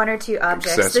like 1 or 2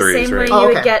 objects. Accessories, the same right. way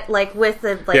you would get like with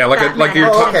the like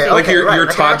your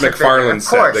Todd McFarlane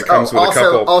set that comes with a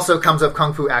couple. Also comes with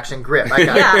Kung Fu action grip. I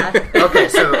got it. Okay,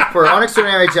 so for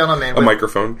Unextraordinary Gentlemen, a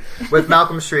microphone with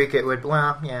Malcolm Schreeck, it would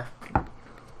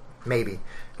maybe.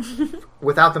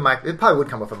 Without the mic, it probably would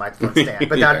come with a microphone stand,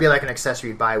 but that'd be like an accessory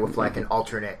you'd buy with like an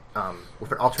alternate. Well,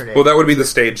 that would be the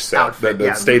stage set, outfit,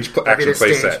 the stage action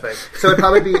play set. So it'd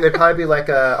probably be like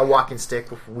a walking stick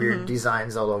with weird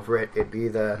designs all over it. It'd be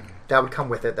that would come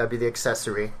with it. That'd be the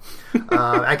accessory.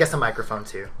 I guess a microphone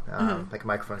too, like a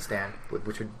microphone stand,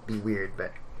 which would be weird,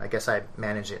 but I guess I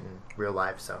manage it in real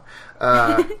life. So.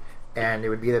 And it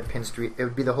would be the pinstripe. It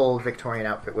would be the whole Victorian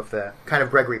outfit with the kind of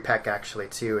Gregory Peck actually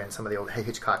too, in some of the old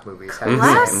Hitchcock movies.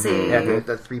 Classy. Yeah,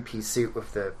 the 3-piece suit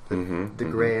with the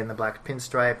gray and the black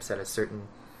pinstripes at a certain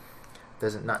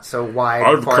not so wide.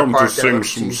 I've far come apart to that sing looks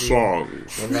some cheesy.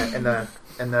 songs.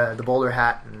 And the bowler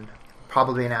hat and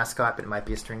probably an ascot, but it might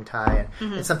be a string tie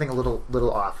and it's something a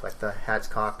little off, like the hat's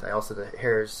cocked. The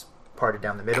hair's parted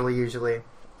down the middle usually.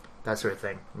 That sort of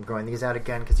thing. I'm growing these out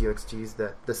again because UXG's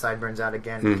the sideburns out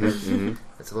again because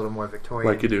it's a little more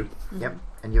Victorian. Like you do. Yep.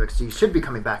 And UXG should be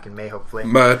coming back in May, hopefully.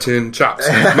 Mutton chops.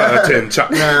 Mutton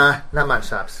chops. Nah, not mutton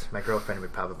chops. My girlfriend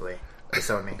would probably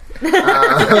disown me.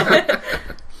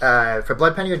 For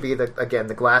Blood Penny, it would be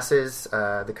the glasses,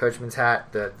 the coachman's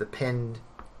hat, the pinned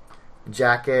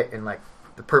jacket, and like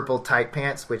the purple tight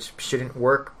pants, which shouldn't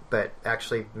work, but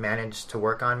actually managed to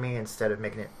work on me. Instead of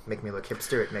make me look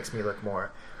hipster, it makes me look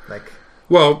more like.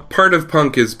 Well, part of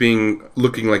punk is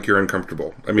looking like you're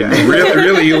uncomfortable. I mean,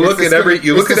 really, you look at every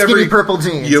purple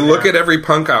jeans. You look at every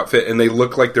punk outfit, and they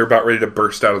look like they're about ready to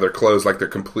burst out of their clothes, like they're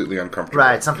completely uncomfortable.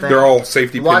 Right, something. They're all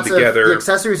safety pinned together. The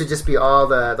accessories would just be all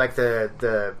the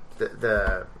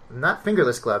not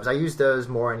fingerless gloves. I use those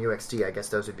more in UXD. I guess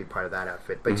those would be part of that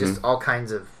outfit, but just all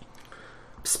kinds of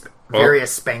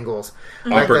various spangles,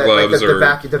 like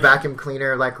the vacuum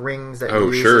cleaner, like rings that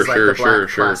you use, like the black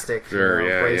plastic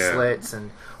bracelets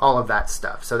and all of that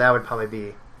stuff. So that would probably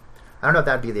be. I don't know if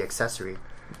that would be the accessory.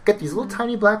 Get these little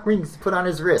tiny black rings to put on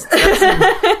his wrist.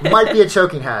 That might be a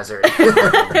choking hazard.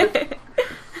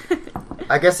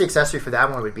 I guess the accessory for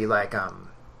that one would be like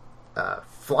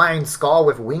flying skull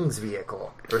with wings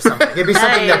vehicle or something. It'd be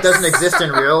something that doesn't exist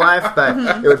in real life, but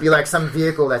it would be like some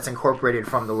vehicle that's incorporated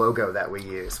from the logo that we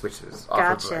use, which is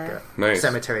off of like a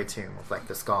cemetery tomb with like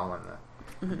the skull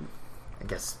and the I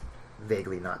guess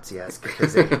vaguely Nazi-esque,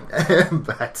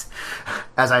 but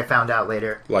as I found out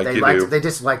later, they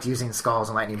just liked using skulls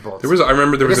and lightning bolts. I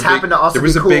remember there was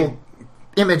a big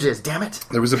images, damn it.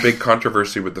 There was a big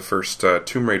controversy with the first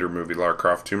Tomb Raider movie, Lara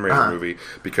Croft Tomb Raider movie,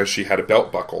 because she had a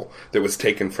belt buckle that was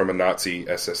taken from a Nazi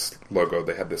SS logo.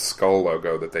 They had this skull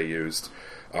logo that they used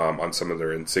on some of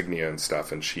their insignia and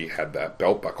stuff, and she had that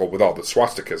belt buckle with all the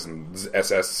swastikas and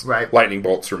SS lightning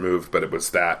bolts removed, but it was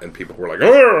that, and people were like,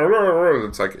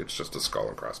 it's like, it's just a skull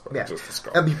and crossbones. Yeah. It's just a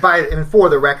skull. And for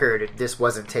the record, this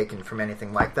wasn't taken from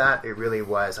anything like that. It really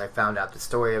was. I found out the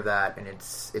story of that, and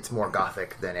it's more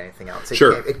gothic than anything else. It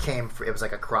was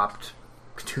like a cropped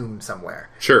tomb somewhere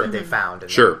that they found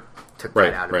and took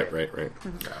that out of it. Right.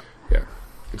 So. Yeah.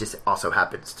 It just also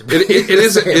happens to be. It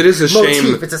is a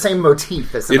shame. It's the same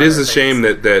motif as some it is a things. shame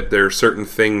that there are certain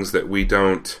things that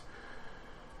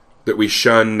we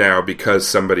shun now because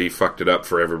somebody fucked it up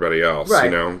for everybody else. Right.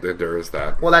 You know, there is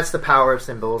that. Well, that's the power of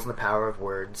symbols and the power of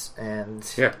words. And,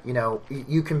 you know,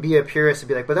 you can be a purist and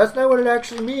be like, but that's not what it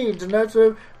actually means. And that's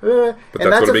a... But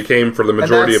that's what it became for the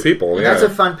majority of people. And that's a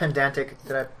fun pedantic...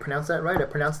 Did I pronounce that right? I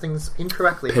pronounce things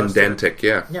incorrectly. Pedantic,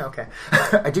 yeah. Yeah, okay.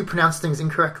 I do pronounce things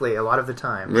incorrectly a lot of the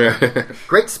time. So.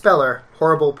 Great speller,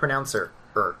 horrible pronouncer.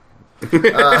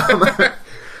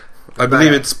 I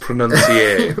believe it's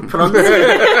pronuncier.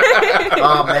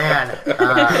 Oh, man.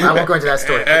 I won't go into that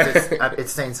story because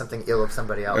it's saying something ill of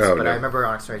somebody else. I remember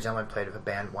Unextraordinary Gentlemen played with a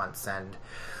band once, and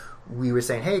we were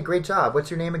saying, hey, great job,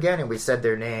 what's your name again? And we said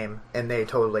their name, and they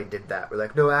totally did that. We're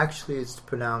like, no, actually, it's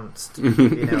pronounced. You know,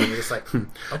 and you're just like, okay.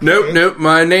 Nope,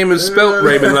 my name is spelt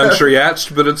Raymond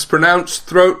Lunchriatch, but it's pronounced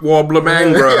Throat Wobbler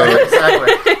Mangrove. Yeah,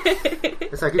 exactly.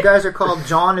 It's like, you guys are called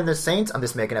John and the Saints. I'm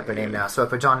just making up a name now. So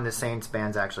if a John and the Saints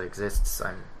band actually exists,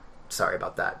 I'm sorry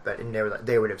about that. But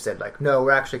they would have said, like, no,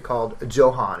 we're actually called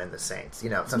Johann and the Saints. You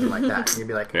know, something like that. And you'd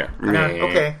be like,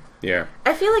 okay. Yeah.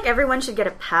 I feel like everyone should get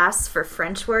a pass for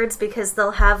French words because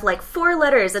they'll have like 4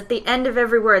 letters at the end of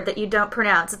every word that you don't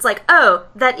pronounce. It's like, oh,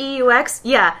 that EUX?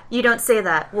 Yeah, you don't say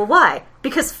that. Well, why?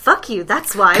 Because fuck you,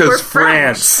 that's why. We're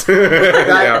France.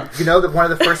 Yeah. You know that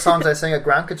one of the first songs I sang at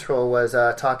Ground Control was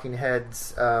Talking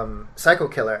Heads' Psycho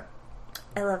Killer.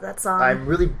 I love that song. I'm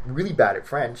really, really bad at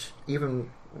French, even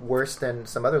worse than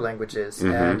some other languages.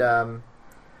 Mm-hmm. And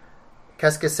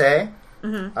qu'est-ce que c'est?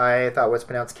 Mm-hmm. I thought was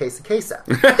pronounced Kesa Kesa.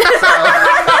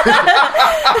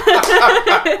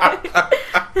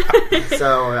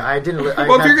 So I didn't. I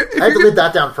had to leave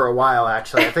that down for a while.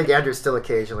 Actually, I think Andrew still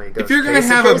occasionally goes. If you're gonna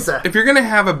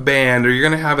have a band or you're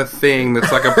gonna have a thing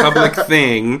that's like a public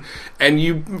thing, and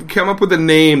you come up with a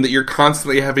name that you're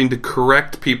constantly having to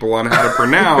correct people on how to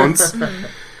pronounce.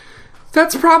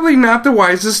 That's probably not the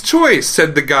wisest choice,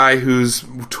 said the guy whose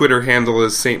Twitter handle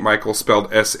is St. Michael,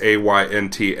 spelled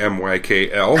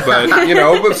SAYNTMYKL. But you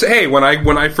know, hey, when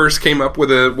I first came up with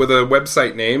a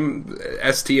website name,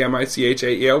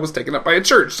 STMICHAEL was taken up by a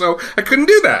church, so I couldn't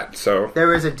do that. So there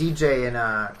was a DJ in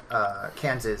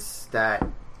Kansas that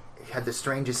had the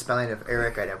strangest spelling of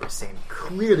Eric I'd ever seen.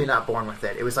 Clearly not born with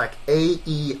it. It was like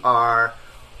AERYCK.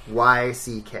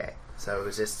 So it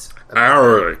was just...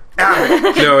 No,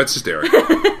 it's just Eric.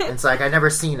 It's like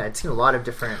I'd seen a lot of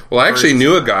different... Well, I actually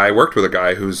knew a guy, worked with a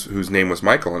guy whose name was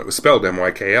Michael, and it was spelled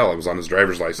MYKL. It was on his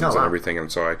driver's license and everything,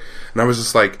 and so I was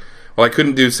just like, well, I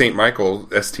couldn't do St. Michael,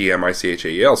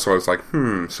 STMICHAEL, so I was like,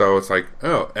 so it's like,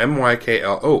 oh,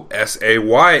 MYKL, oh,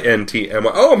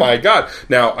 SAYNTMY, oh my god.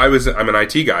 Now, I'm an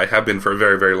IT guy, have been for a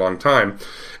very, very long time.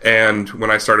 And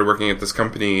when I started working at this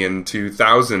company in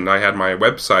 2000, I had my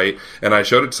website, and I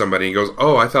showed it to somebody, and he goes,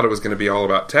 oh, I thought it was going to be all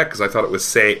about tech, because I thought it was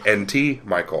say NT,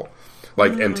 Michael.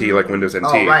 Like NT, like Windows NT.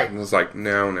 Oh, right. And I was like,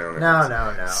 no.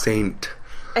 No. Saint.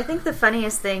 I think the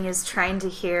funniest thing is trying to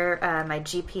hear my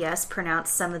GPS pronounce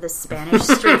some of the Spanish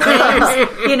street names,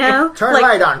 you know? Turn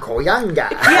right on Koyanga.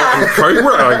 Yeah.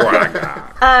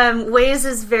 Waze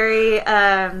is very...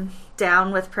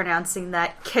 down with pronouncing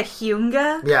that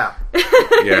Kahunga. Yeah.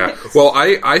 Yeah. Well,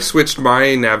 I switched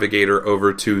my navigator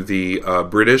over to the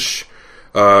British,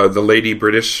 the Lady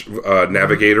British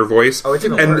navigator voice. Oh, it's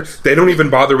even worse. They don't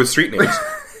even bother with street names.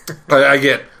 I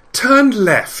get, turn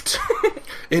left.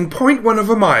 In 0.1 of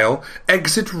a mile,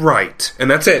 exit right. And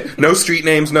that's it. No street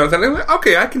names, no nothing. Like,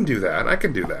 okay, I can do that.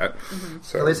 Mm-hmm.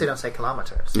 So, at least they don't say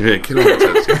kilometers. Yeah,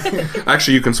 kilometers.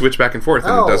 Actually, you can switch back and forth,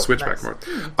 and it does switch back and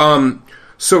forth.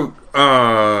 So, when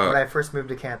I first moved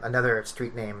to Kent, another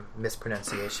street name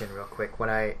mispronunciation real quick. When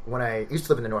I used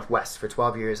to live in the Northwest for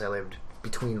 12 years, I lived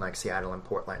between like Seattle and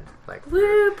Portland.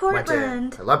 Woo,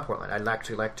 Portland! I love Portland. I'd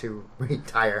actually like to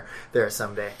retire there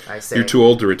someday. I say you're too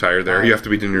old to retire there. You have to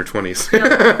be in your 20s.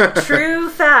 True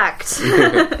fact.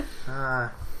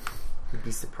 You'd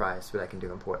be surprised what I can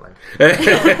do in Portland.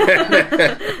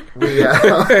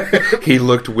 He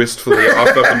looked wistfully off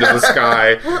up into the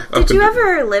sky. Well, did you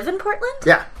ever live in Portland?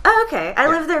 Yeah. Oh, okay. I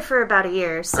lived there for about a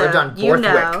year, so I lived on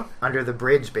Borthwick, under the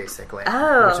bridge, basically.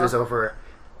 Oh. Which was over...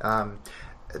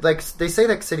 like, they say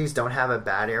that cities don't have a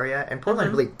bad area, and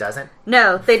Portland really doesn't.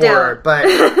 No, they don't. But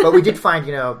we did find,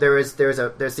 there's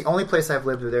the only place I've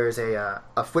lived where there is a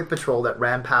foot patrol that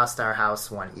ran past our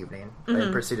house one evening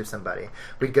in pursuit of somebody.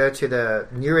 We'd go to the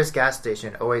nearest gas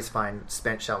station, always find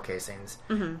spent shell casings,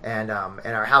 and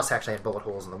our house actually had bullet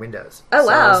holes in the windows. Oh, so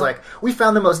wow. I was like, we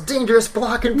found the most dangerous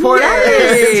block in Portland.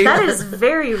 Yes, that is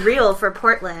very real for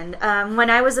Portland. When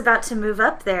I was about to move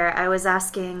up there, I was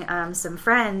asking some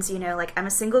friends, like, I'm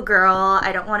a single girl,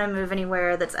 I don't want to move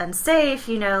anywhere that's unsafe,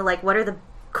 like, what are the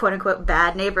quote-unquote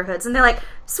bad neighborhoods? And they're like,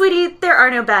 sweetie, there are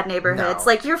no bad neighborhoods.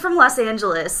 No. Like, you're from Los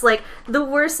Angeles. Like, the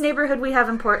worst neighborhood we have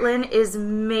in Portland is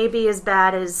maybe as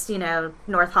bad as,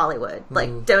 North Hollywood.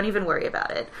 Like, don't even worry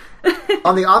about it.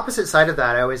 On the opposite side of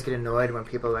that, I always get annoyed when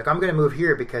people are like, I'm going to move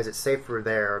here because it's safer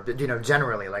there, or,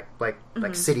 generally, like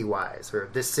city-wise, or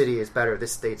this city is better,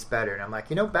 this state's better. And I'm like,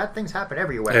 bad things happen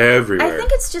everywhere. Everywhere. I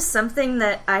think it's just something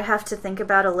that I have to think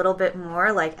about a little bit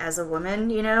more, like, as a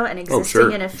woman, and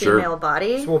existing in a female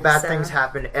body. Well, bad things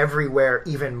happen everywhere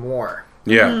even more.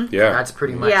 Yeah, yeah. That's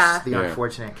pretty much the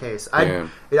unfortunate case. I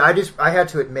had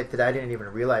to admit that I didn't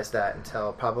even realize that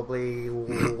until probably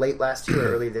late last year,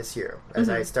 early this year, as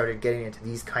I started getting into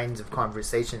these kinds of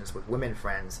conversations with women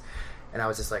friends. And I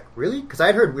was just like, really? Because I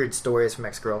had heard weird stories from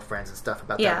ex-girlfriends and stuff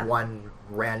about that one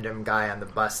random guy on the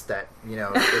bus that, is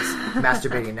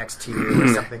masturbating next to you or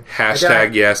something.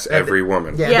 Hashtag yes, every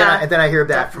woman. Yeah. And then I hear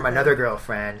that from another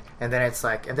girlfriend. And then it's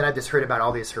like, and then I just heard about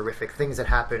all these horrific things that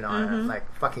happen on a like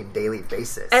fucking daily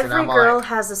basis. Every girl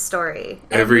has a story.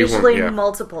 And usually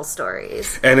multiple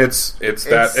stories. And it's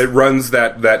that, it runs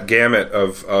that gamut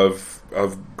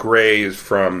of grays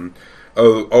from...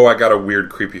 Oh, I got a weird,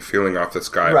 creepy feeling off this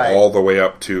guy, all the way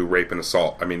up to rape and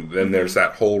assault. I mean, then there's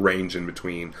that whole range in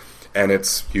between, and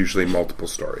it's usually multiple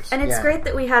stories. And it's great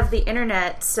that we have the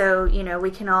internet, so,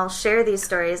 we can all share these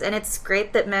stories, and it's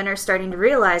great that men are starting to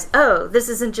realize, oh, this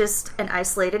isn't just an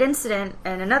isolated incident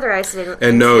and another isolated incident.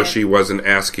 And no, she wasn't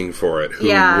asking for it. Who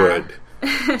would?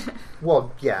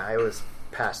 Well, yeah, I was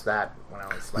past that when I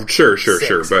was like sure,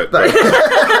 but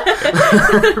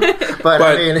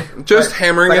I mean, just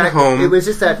hammering it home. It was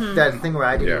just that thing where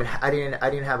I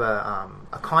didn't have a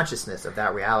consciousness of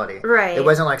that reality. Right. It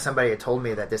wasn't like somebody had told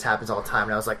me that this happens all the time,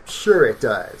 and I was like, sure, it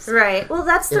does. Right. Well,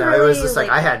 that's the it was just like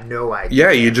I had no idea.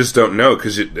 Yeah, you just don't know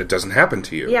because it doesn't happen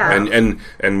to you. Yeah.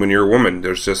 And when you're a woman,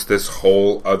 there's just this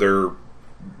whole other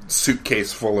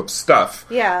suitcase full of stuff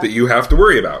that you have to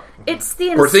worry about. It's the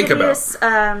insidious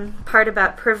part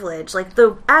about privilege. Like,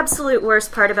 the absolute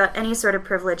worst part about any sort of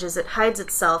privilege is it hides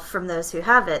itself from those who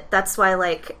have it. That's why,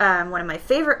 one of my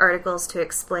favorite articles to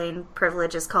explain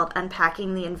privilege is called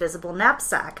Unpacking the Invisible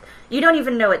Knapsack. You don't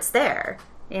even know it's there,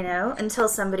 until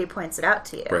somebody points it out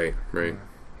to you. Right.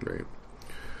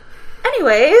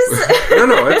 Anyways.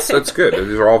 No, that's good.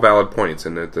 These are all valid points,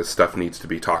 and that this stuff needs to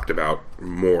be talked about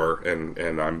more,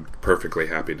 and I'm perfectly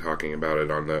happy talking about it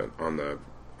on the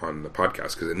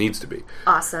podcast, because it needs to be.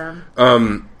 Awesome.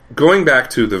 Going back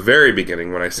to the very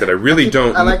beginning when I said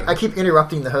I keep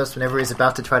interrupting the host whenever he's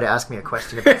about to try to ask me a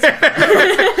question about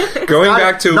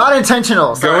something. Not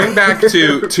intentional. Sorry. Going back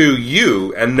to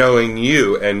you and knowing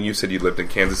you, and you said you lived in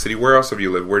Kansas City. Where else have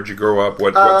you lived? Where'd you grow up?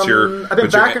 What's your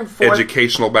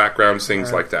educational background?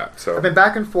 Things like that. So I've been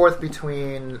back and forth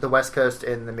between the West Coast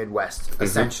and the Midwest.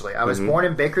 Essentially, I was born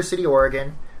in Baker City,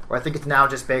 Oregon. Or I think it's now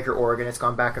just Baker, Oregon. It's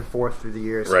gone back and forth through the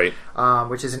years. Right.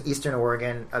 Which is in eastern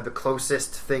Oregon. The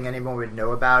closest thing anyone would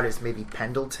know about is maybe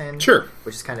Pendleton. Sure.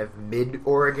 Which is kind of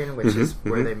mid-Oregon, which is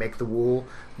where they make the wool.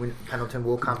 Pendleton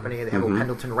Wool Company. They have a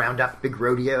Pendleton Roundup, big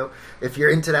rodeo. If you're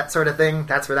into that sort of thing,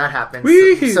 that's where that happens.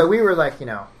 So we were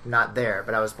not there,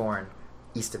 but I was born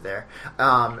east of there.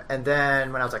 And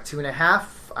then when I was 2.5,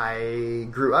 I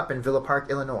grew up in Villa Park,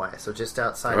 Illinois. So just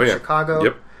outside of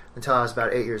Chicago until I was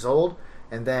about 8 years old.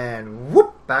 And then,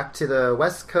 back to the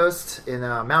West Coast in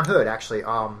Mount Hood, actually.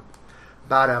 About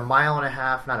not a mile and a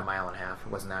half, it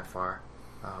wasn't that far.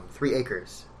 3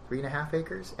 acres, 3.5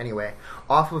 acres. Anyway,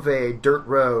 off of a dirt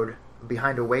road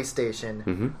behind a way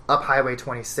station, up Highway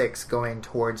 26, going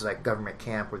towards government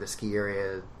camp where the ski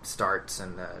area starts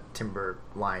and the timber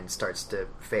line starts to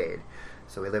fade.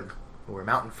 So we were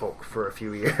mountain folk for a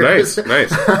few years. Nice.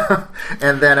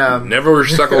 And then never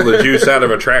suckle the juice out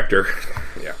of a tractor.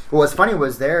 Yeah. Well, what's funny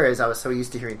was I was so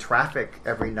used to hearing traffic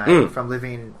every night from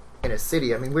living in a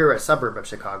city. I mean, we were a suburb of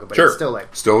Chicago, but Sure. it's still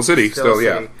like Still a city. Still, a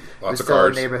yeah. city. Lots of still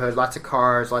cars. a neighborhood, lots of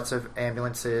cars, lots of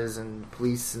ambulances and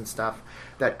police and stuff.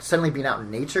 That suddenly being out in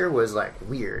nature was like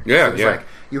weird. Yeah, So it was yeah. like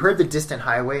you heard the distant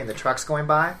highway and the trucks going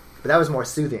by, but that was more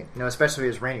soothing. You know, especially if it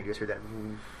was raining, you just heard that.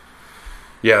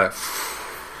 Yeah.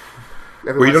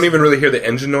 Every Where you don't once- even really hear the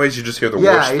engine noise, you just hear the whoosh.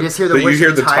 Yeah, you just hear the you whoosh hear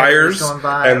of the tires going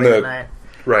by and late at the night.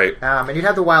 right. And you'd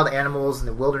have the wild animals in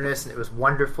the wilderness, and it was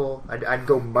wonderful. I'd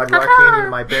go mudlarking in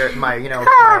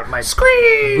my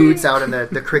Scream! boots out in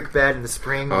the creek bed in the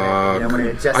spring when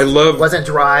it just wasn't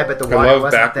dry, but the water I love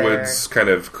wasn't backwoods kind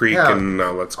of creek, Yeah. and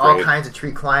that's great. all kinds of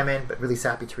tree climbing, but really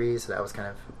sappy trees. So that was kind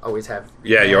of always have.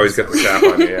 Yeah, you always get the sap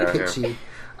on you. Yeah, yeah. Pitchy.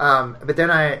 But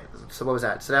then so what was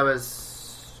that? So that was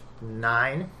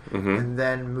 9, and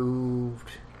then moved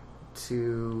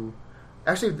to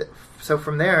so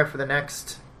from there for the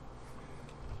next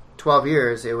 12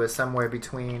 years, it was somewhere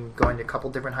between going to a couple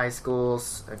different high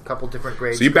schools, a couple different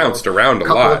grades. So you bounced around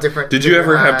a lot. Did you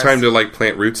ever have time to like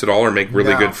plant roots at all, or make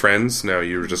really good friends? No,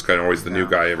 you were just kind of always the new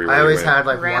guy everywhere. I always had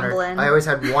Rambling.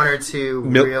 one or two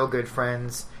real good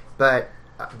friends, but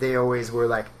they always were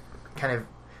like kind of.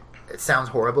 It sounds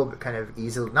horrible, but kind of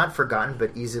easily not forgotten,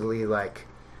 but easily like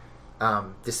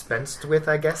dispensed with,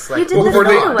 I guess. Like, You did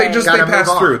they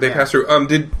passed through. They passed through.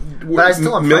 But I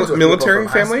still am friends with military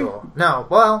people from high family? school. No,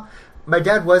 well, my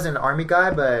dad was an army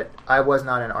guy, but I was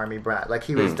not an army brat. Like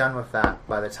he was done with that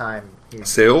by the time.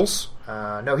 Sales?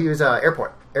 No, he was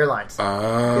airlines.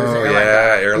 Oh, He was an airline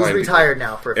guy. airline. He's retired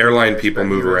now for a few Airline years, people but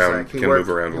move he was, around. he Can worked,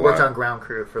 move around a He worked lot. on ground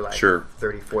crew for like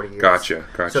 30, 40 years. Gotcha.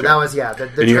 So that was the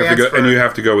And you have to go. transfer- And you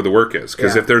have to go where the work is,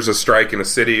 because Yeah. if there's a strike in a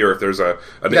city, or if there's He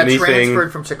got anything.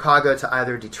 transferred from Chicago to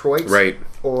either Detroit, Right.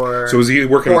 or So was he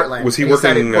working? Portland. Was he And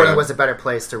decided working? Portland was a better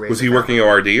place to raise. Was he a family. working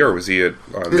ORD, or was he He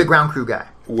was a ground crew guy.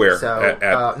 Where? So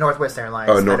At Northwest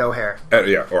Airlines no- at O'Hare,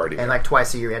 yeah, ORD. and like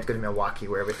twice a year, you had to go to Milwaukee,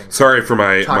 where everything's. Sorry for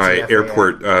my Talk to the FAA.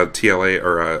 airport TLA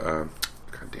or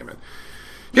God damn it.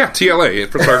 Yeah,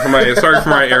 TLA. Sorry for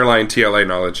my airline TLA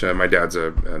knowledge. My dad's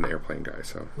an airplane guy,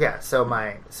 so Yeah,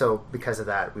 so because of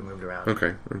that, we moved around.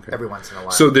 okay. Every once in a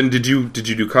while. So then, did you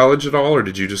do college at all, or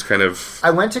did you just kind of?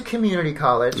 I went to community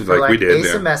college for Like we did, a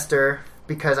yeah. semester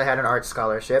because I had an art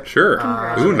scholarship. Sure.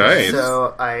 Ooh, nice.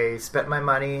 So I spent my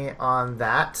money on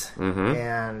that,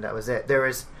 and that was it. There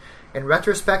was, in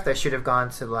retrospect, I should have gone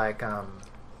to like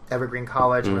Evergreen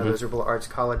College, one of those liberal arts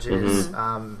colleges.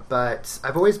 But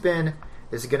I've always been.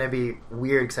 This is going to be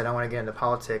weird because I don't want to get into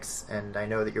politics, and I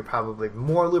know that you're probably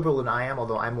more liberal than I am,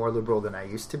 although I'm more liberal than I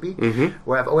used to be.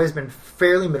 Where I've always been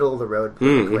fairly middle of the road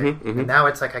politically, and now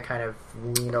it's like I kind of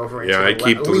lean over into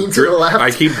lean to the left. I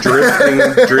keep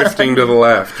drifting to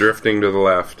the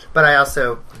left. But I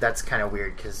also, that's kind of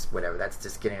weird because whatever, that's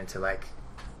just getting into like,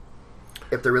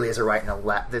 if there really is a right and a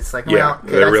left, it's like,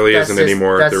 there really isn't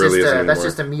anymore. That's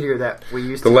just a meteor that we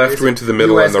used. The to left use went to the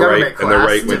middle, and the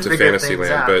right went to figure Fantasyland. things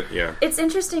out. But yeah, It's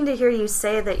interesting to hear you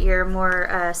say that you're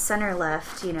more center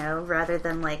left, rather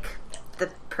than like the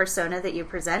persona that you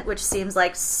present, which seems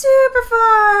like super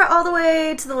far all the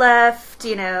way to the left,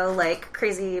 like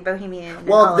crazy bohemian. And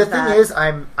Well, all the of thing that. is,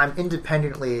 I'm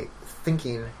independently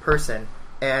thinking person,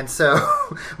 and so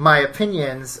my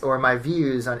opinions or my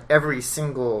views on every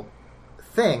single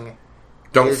thing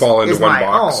don't fall into one my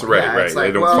box. own. Right, Yeah, right. it's like,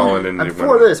 They don't well, fall into I'm one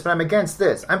for this, but I'm against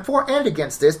this. I'm for and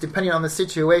against this, depending on the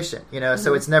situation.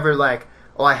 So it's never like,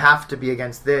 oh, I have to be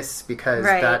against this because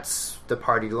that's the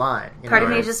party line. Part of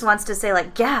me just wants to say,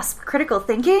 like, gasp, critical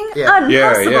thinking? Yeah.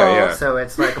 Impossible! Yeah. So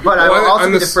it's like, but I will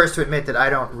also be the first to admit that I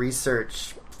don't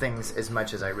research things as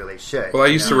much as I really should. Well, I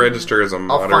used to register as a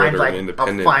moderate or an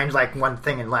independent. I'll find like one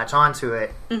thing and latch onto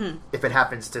it if it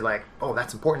happens to like, oh,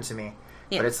 that's important to me.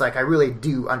 Yeah. But it's like I really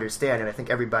do understand, and I think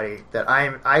everybody that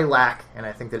I lack, and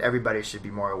I think that everybody should be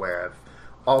more aware of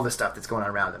all the stuff that's going on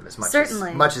around them as much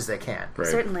as they can. Right.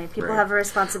 Certainly, people have a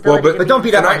responsibility. Well, but don't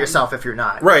beat up on yourself if you're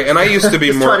not. Right, and I used to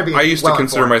be more. I used to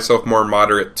consider informed. myself more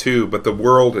moderate too, but the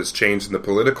world has changed and the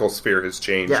political sphere has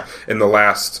changed in the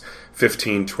last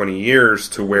 15, 20 years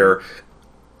to where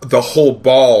the whole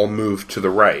ball moved to the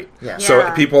right. Yeah.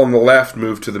 So people on the left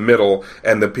moved to the middle,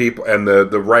 and the people and the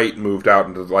right moved out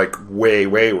into like way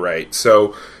right.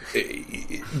 So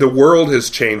the world has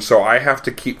changed. So I have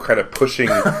to keep kind of pushing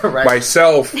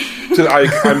myself to.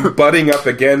 I'm butting up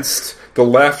against the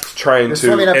left, trying to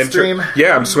swimming upstream.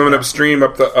 Yeah, I'm swimming upstream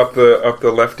up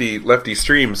the lefty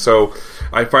stream. So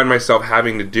I find myself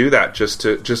having to do that just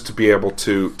to be able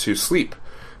to sleep.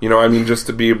 Just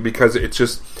to be, because it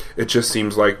just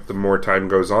seems like the more time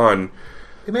goes on.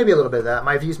 It may be a little bit of that.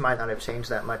 My views might not have changed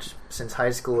that much since high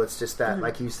school. It's just that,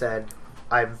 like you said,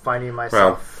 I'm finding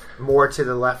myself more to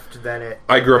the left than it.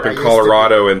 I grew up in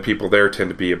Colorado, and people there tend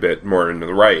to be a bit more into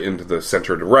the right, into the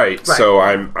center to right. So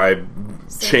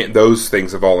those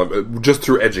things have all, just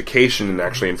through education and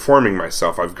actually informing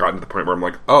myself, I've gotten to the point where I'm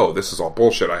like, oh, this is all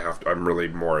bullshit. I'm really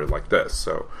more like this.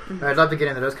 So I'd love to get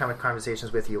into those kind of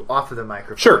conversations with you off of the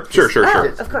microphone. Sure. Of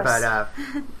course. But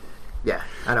yeah,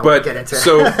 I don't want to get into it.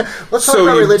 Let's talk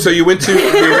about religion. So you went to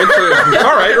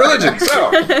all right, religion.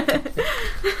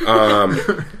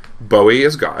 So Bowie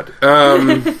is God.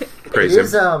 Praise him.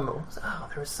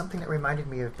 There was something that reminded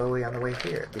me of Bowie on the way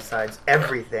here, besides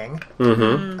everything.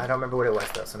 Mm-hmm. I don't remember what it was,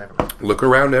 though, so never mind. Look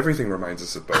around, everything reminds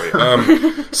us of Bowie.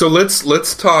 So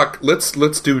let's talk. Let's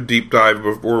do a deep dive.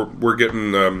 We're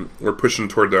getting we're pushing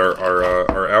toward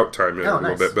our out time in a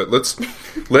little bit, but let's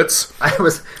let's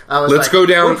go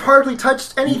down. We've hardly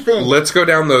touched anything. Let's go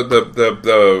down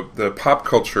the pop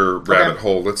culture rabbit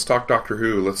hole. Let's talk Doctor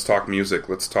Who. Let's talk music.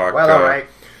 Let's talk. Well, all right.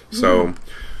 So,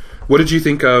 what did you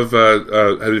think of?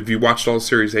 Have you watched all of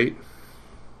Series 8?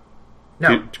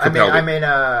 No, because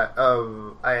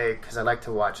I like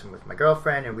to watch them with my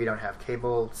girlfriend, and we don't have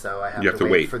cable, so I have to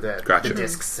wait for the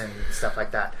discs and stuff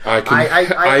like that.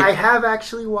 I have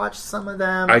actually watched some of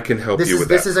them. I can help you with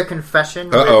that. This is a confession.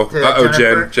 Jen.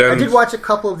 I did watch a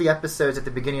couple of the episodes at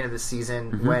the beginning of the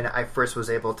season when I first was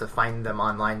able to find them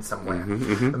online somewhere.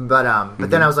 But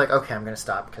then I was like, okay, I'm going to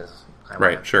stop because I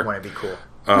want to be cool.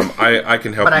 I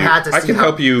can help you. I can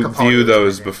help you view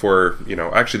those before,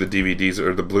 actually the DVDs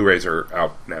or the Blu-rays are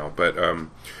out now, but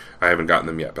I haven't gotten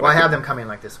them yet. But I have them coming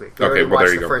this week. I already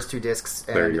watched the first 2 discs,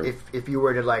 and if you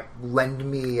were to lend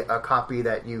me a copy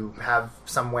that you have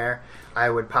somewhere,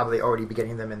 I would probably already be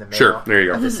getting them in the mail. Sure, there you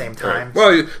go. At the same time. Right.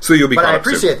 Well, so you'll be. But I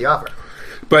appreciate the offer.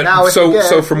 But now,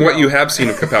 so from what you have seen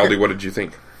of Capaldi, what did you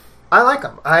think? I like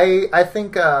him. I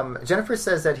think Jennifer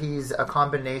says that he's a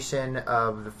combination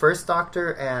of the first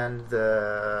Doctor and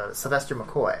the Sylvester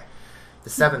McCoy, the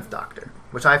 7th Doctor,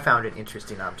 which I found an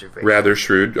interesting observation. Rather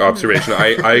shrewd observation.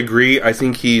 I agree. I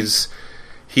think he has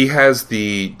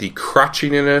the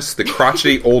crotchiness, the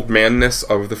crotchety old manness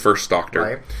of the first Doctor.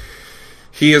 Right.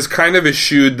 He has kind of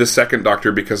eschewed the second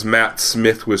Doctor because Matt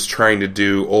Smith was trying to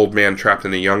do old man trapped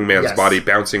in a young man's body,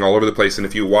 bouncing all over the place. And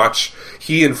if you watch,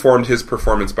 he informed his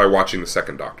performance by watching the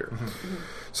second Doctor. Mm-hmm.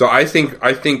 So I think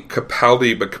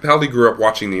Capaldi, but Capaldi grew up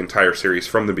watching the entire series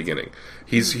from the beginning.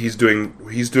 He's doing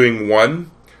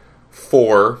 1,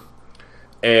 4,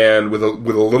 and with a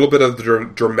little bit of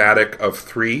the dramatic of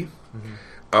 3. Mm-hmm.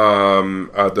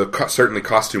 Certainly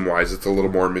costume wise, it's a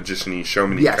little more magician-y,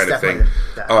 showman-y kind of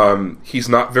thing. He's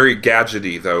not very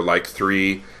gadgety though, like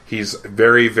 3. He's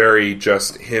very, very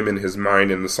just him in his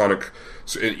mind. And the sonic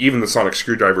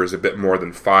screwdriver is a bit more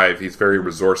than 5. He's very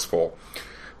resourceful,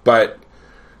 but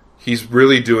he's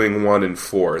really doing 1 and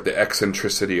 4. The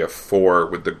eccentricity of 4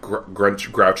 with the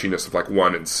grouchiness of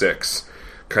 1 and 6.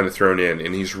 Kind of thrown in,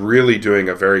 and he's really doing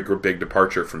a very big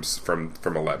departure from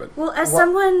 11. Well, as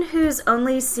someone who's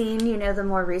only seen the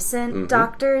more recent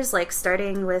Doctors,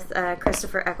 starting with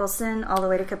Christopher Eccleston all the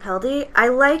way to Capaldi, I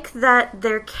like that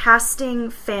they're casting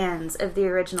fans of the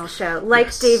original show,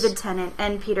 David Tennant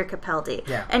and Peter Capaldi.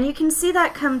 Yeah. And you can see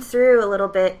that come through a little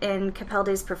bit in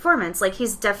Capaldi's performance.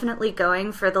 He's definitely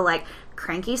going for the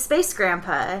cranky space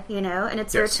grandpa, and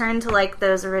it's a return to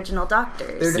those original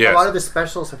Doctors. A lot of the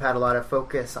specials have had a lot of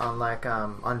focus on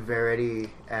on Verity,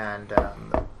 and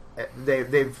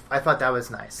I thought that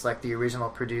was nice. The original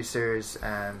producers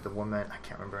and the woman, I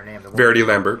can't remember her name. Verity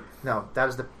Lambert. No, that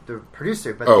was the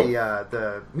producer, but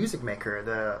the music maker,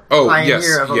 the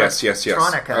pioneer of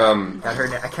electronica.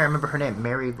 I can't remember her name.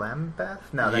 Mary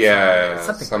Lambeth? No,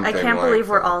 that's something. I can't believe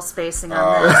we're all spacing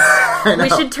on this. We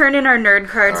should turn in our nerd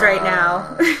cards right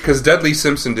now. Because Dudley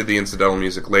Simpson did the incidental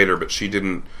music later, but she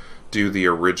didn't do the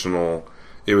original.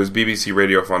 It was BBC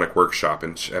Radiophonic Workshop,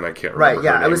 and I can't remember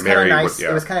her name. It was kind of nice.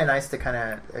 It was kind of nice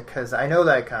to because I know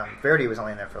Verity was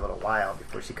only in there for a little while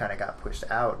before she kind of got pushed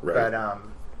out. Right.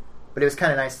 But it was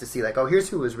kind of nice to see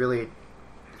here's what was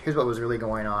really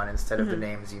going on instead of the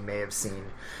names you may have seen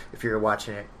if you were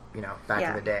watching it, back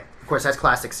in the day. Of course, that's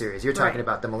classic series. You're talking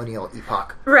about the Millennial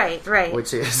Epoch, right?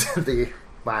 Which is the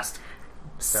last.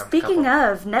 Speaking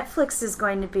of, Netflix is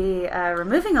going to be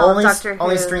removing all of Doctor Who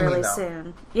really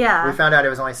soon. Yeah, we found out it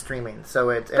was only streaming.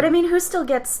 But who still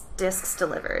gets discs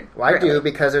delivered? Well, I do,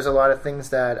 because there's a lot of things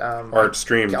that aren't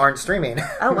streaming.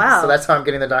 Oh wow! So that's how I'm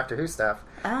getting the Doctor Who stuff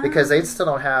because they still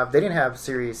don't have. They didn't have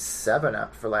Series 7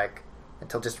 up for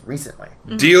until just recently.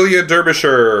 Delia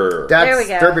Derbyshire. That's There we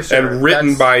go. Derbyshire. And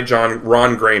written by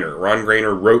Ron Grainer. Ron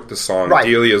Grainer wrote the song. Right.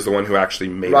 Delia is the one who actually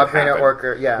made Ron it Grainer happen.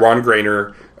 Orker, yeah. Ron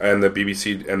Grainer and the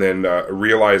BBC, and then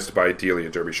realized by Delia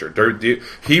Derbyshire.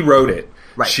 He wrote it.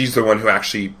 Right. She's the one who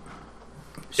actually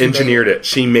engineered it.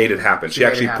 She made it happen. She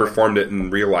actually performed it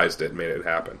and realized it and made it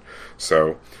happen.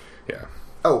 So, yeah.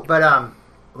 Oh, but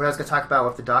what I was going to talk about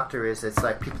with the Doctor is it's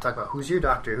like people talk about who's your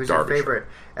Doctor, who's your favorite,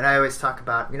 and I always talk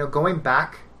about going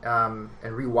back and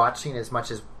rewatching as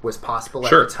much as was possible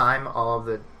at the time. All of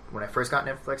the when I first got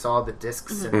Netflix, all of the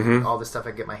discs and all the stuff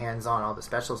I get my hands on, all the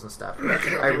specials and stuff.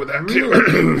 I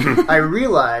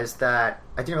realized that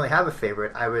I didn't really have a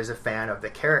favorite. I was a fan of the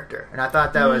character, and I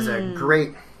thought that was a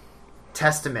great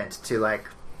testament to like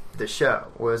the show.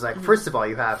 It was like first of all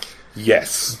you have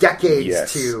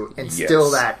decades to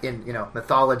instill that in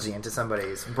mythology into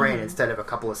somebody's brain instead of a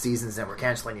couple of seasons and we're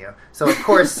canceling you. So of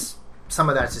course some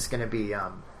of that's just going to be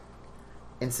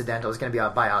incidental. It's going to be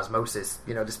by osmosis,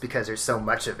 just because there's so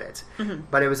much of it.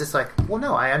 But it was just like, well,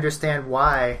 no, I understand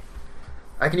why.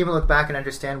 I can even look back and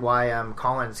understand why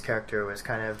Colin's character was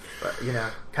kind of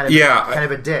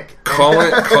a dick.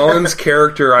 Colin's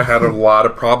character I had a lot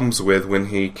of problems with when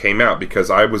he came out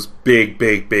because I was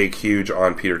big, huge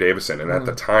on Peter Davison, and at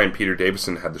the time Peter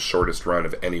Davison had the shortest run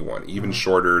of anyone, even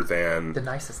shorter than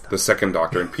the second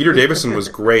Doctor. And Peter Davison was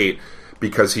great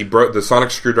because the sonic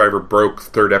screwdriver broke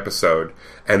third episode,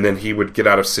 and then he would get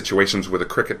out of situations with a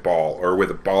cricket ball or with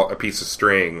a piece of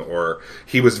string, or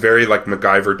he was very like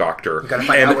MacGyver Doctor.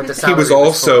 And he was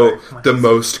also the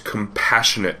most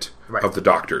compassionate of the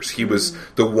Doctors. He was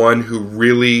the one who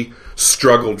really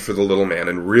struggled for the little man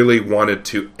and really wanted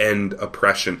to end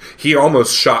oppression. He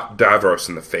almost shot Davros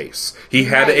in the face. He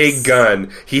had a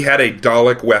gun. He had a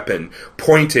Dalek weapon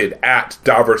pointed at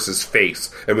Davros's face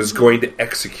and was going to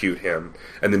execute him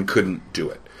and then couldn't do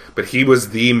it. But he was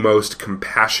the most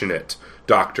compassionate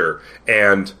Doctor.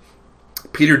 And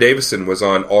Peter Davison was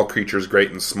on All Creatures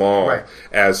Great and Small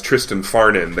as Tristan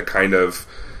Farnon, the kind of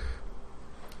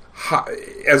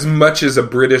as much as a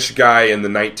British guy in the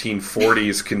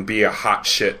 1940s can be a hot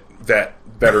shit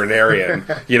veterinarian,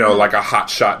 like a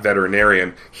hot shot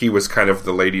veterinarian, he was kind of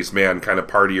the ladies' man, kind of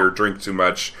partier, drink too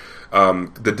much,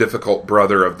 the difficult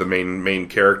brother of the main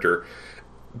character.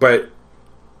 But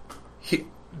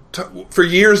for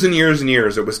years and years and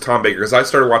years, it was Tom Baker, because I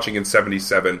started watching in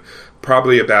 1977,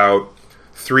 probably about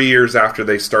 3 years after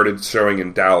they started showing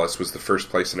in Dallas was the first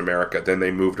place in America. Then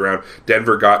they moved around.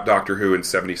 Denver got Doctor Who in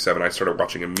 1977. I started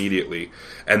watching immediately.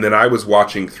 And then I was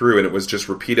watching through, and it was just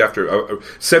repeat after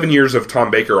 7 years of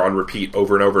Tom Baker on repeat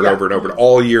over and over and over and over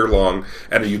all year long.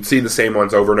 And you'd see the same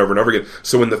ones over and over and over again.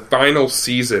 So in the final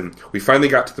season, we finally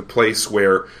got to the place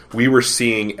where we were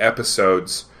seeing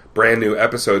episodes, brand new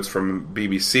episodes from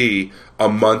BBC, a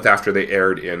month after they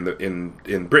aired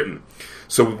in Britain.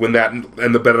 So when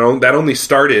that only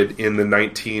started in the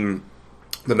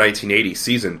 1980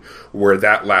 season, where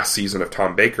that last season of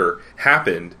Tom Baker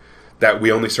happened, that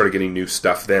we only started getting new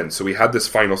stuff then. So we had this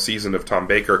final season of Tom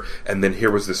Baker, and then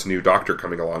here was this new Doctor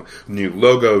coming along. New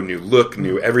logo, new look,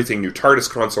 new everything, new TARDIS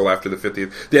console after the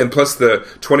 50th. Then plus the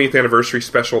 20th anniversary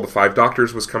special, the 5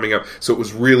 Doctors was coming up. So it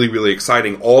was really, really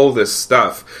exciting, all this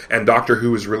stuff. And Doctor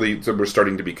Who was were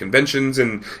starting to be conventions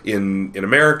in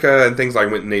America and things. I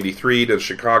went in 83 to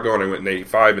Chicago, and I went in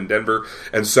 85 in Denver.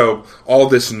 And so all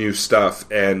this new stuff,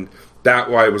 and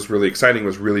that why it was really exciting,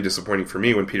 was really disappointing for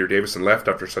me when Peter Davison left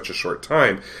after such a short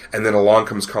time. And then along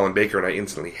comes Colin Baker, and I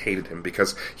instantly hated him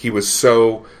because he was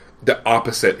so the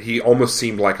opposite. He almost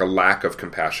seemed like a lack of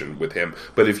compassion with him.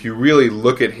 But if you really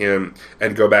look at him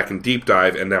and go back and deep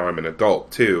dive, and now I'm an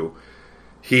adult too,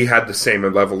 he had the same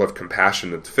level of compassion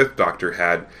that the 5th Doctor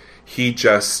had.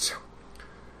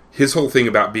 His whole thing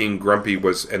about being grumpy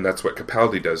was, and that's what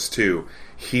Capaldi does too,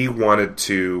 he wanted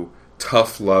to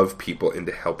tough love people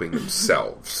into helping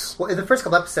themselves. Well, in the first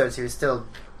couple episodes, he was still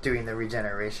doing the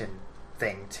regeneration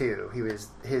thing too.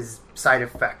 His side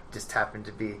effect just happened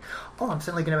to be, I'm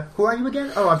suddenly gonna. Who are you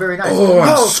again? Oh, I'm very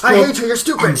nice. I hate you. You're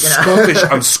stupid. I'm Scottish.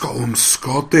 I'm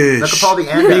Scottish. Look, Capaldi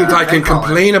and means I can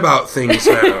complain about things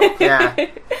now. Yeah,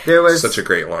 there was such a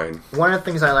great line. One of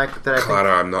the things I like that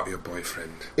Clara, I'm not your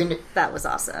boyfriend. That was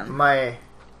awesome.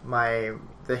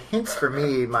 The hints for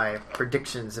me, my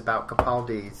predictions about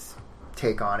Capaldi's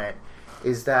take on it,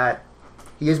 is that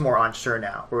he is more unsure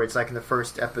now, where it's like in the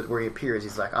first episode where he appears,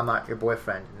 he's like, I'm not your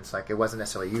boyfriend, and it's like, it wasn't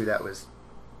necessarily you that was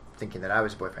thinking that I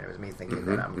was your boyfriend, it was me thinking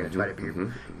that I'm going to try to be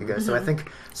your guy. So I think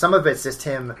some of it's just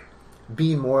him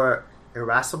being more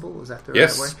irascible, is that the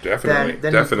right word? Yes,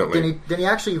 definitely. Than he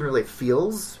actually even really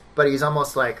feels, but he's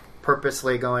almost like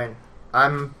purposely going,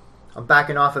 I'm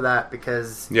backing off of that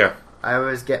because I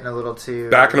was getting a little too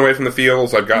backing away from the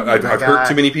feels. I've hurt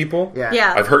too many people.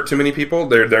 Yeah. I've hurt too many people.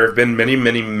 There have been many,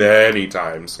 many, many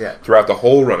times throughout the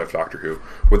whole run of Doctor Who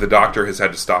where the Doctor has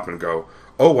had to stop and go,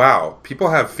 "Oh wow, people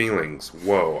have feelings.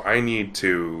 Whoa, I need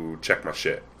to check my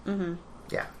shit." Mm-hmm.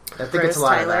 Yeah, I think it's a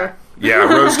lot of that. Yeah,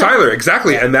 Rose Tyler,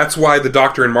 exactly. And that's why the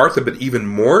Doctor and Martha, but even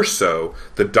more so,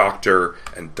 the Doctor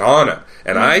and Donna.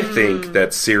 And I think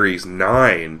that Series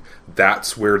 9,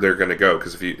 that's where they're going to go.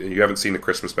 Because if you haven't seen the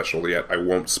Christmas special yet, I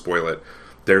won't spoil it.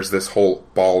 There's this whole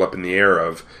ball up in the air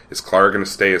of, is Clara going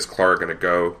to stay? Is Clara going to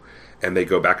go? And they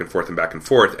go back and forth,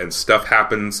 and stuff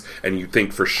happens, and you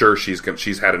think for sure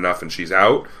she's had enough and she's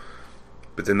out.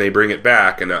 But then they bring it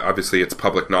back, and obviously it's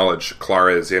public knowledge.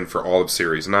 Clara is in for all of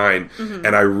Series 9,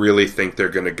 and I really think they're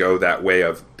going to go that way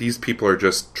of, these people are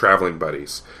just traveling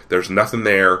buddies. There's nothing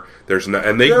there. There's no,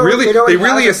 and you're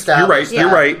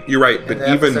right. But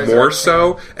even more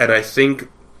so, and I think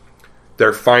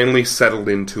they're finally settled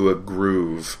into a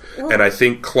groove. And I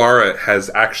think Clara has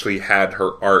actually had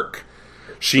her arc.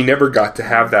 She never got to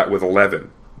have that with 11.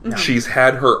 No. She's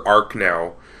had her arc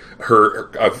now,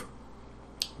 of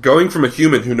going from a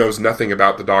human who knows nothing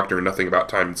about the Doctor and nothing about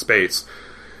time and space.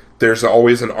 There's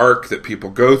always an arc that people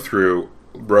go through.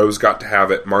 Rose got to have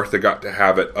it. Martha got to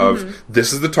have it. Of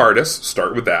this is the TARDIS.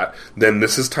 Start with that. Then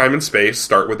this is time and space.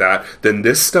 Start with that. Then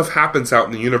this stuff happens out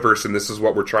in the universe, and this is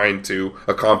what we're trying to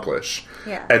accomplish.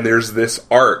 Yeah. And there's this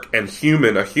arc, and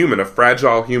a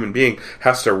fragile human being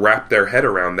has to wrap their head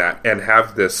around that and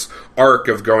have this arc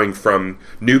of going from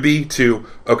newbie to,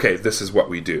 okay, this is what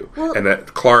we do. Well, and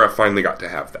that Clara finally got to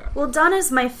have that. Well,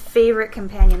 Donna's my favorite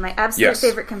companion, my absolute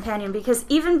favorite companion, because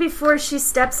even before she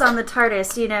steps on the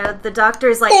TARDIS, the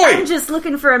Doctor's like, I'm just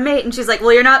looking for a mate, and she's like,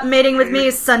 well, you're not mating with me,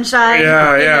 sunshine.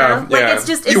 Yeah. Like, it's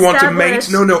just you want to mate?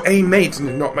 No, a mate,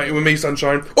 not mate with me,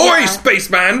 sunshine. Oi,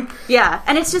 spaceman! Yeah,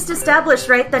 and it's just established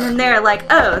right then and there, like,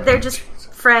 oh, they're just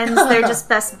friends, they're just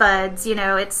best buds,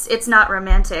 it's not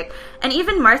romantic. And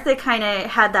even Martha kind of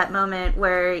had that moment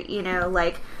where,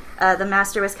 the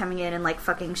Master was coming in and,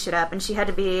 fucking shit up, and she had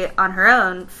to be on her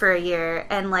own for a year,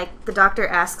 and, the Doctor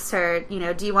asks her,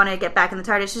 do you want to get back in the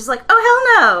TARDIS? She's like,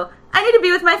 oh, hell no! I need to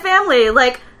be with my family,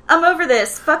 I'm over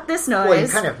this, fuck this noise. Well, you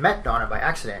kind of met Donna by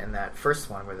accident in that first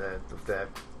one, where the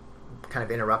kind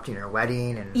of interrupting her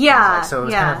wedding, and so it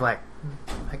was kind of like,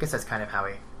 I guess that's kind of how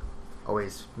he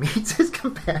always meets his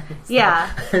companions. Yeah.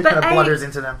 But kind of blunders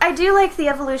into them. I do like the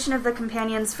evolution of the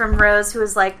companions from Rose, who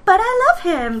is like, but I love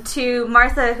him, to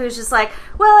Martha, who's just like,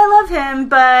 well, I love him,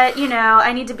 but,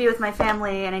 I need to be with my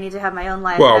family, and I need to have my own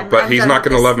life. Well, but he's not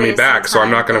going to love me back, so I'm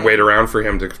not going to wait around for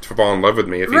him to fall in love with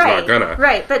me if he's not going to.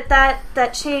 Right, but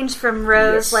that change from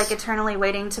Rose, eternally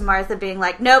waiting, to Martha being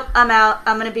like, nope, I'm out,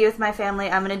 I'm going to be with my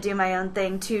family, I'm going to do my own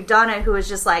thing, to Donna, who is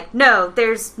just like, no,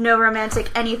 there's no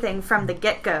romantic anything from the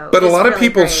get-go. But a lot of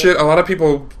people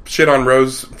shit on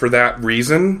Rose for that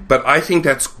reason, but I think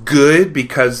that's good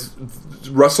because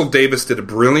Russell Davies did a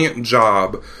brilliant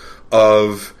job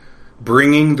of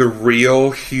bringing the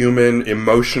real human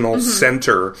emotional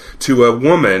center to a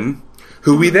woman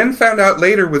who we then found out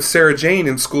later with Sarah Jane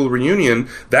in School Reunion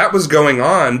that was going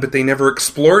on, but they never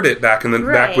explored it back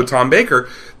with Tom Baker.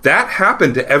 That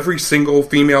happened to every single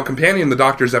female companion the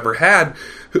Doctor's ever had,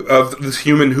 of this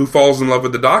human who falls in love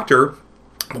with the Doctor.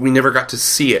 We never got to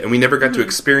see it, and we never got to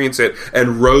experience it,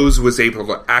 and Rose was able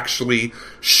to actually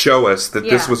show us that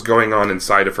this was going on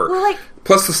inside of her. Well,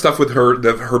 plus the stuff with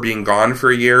her being gone for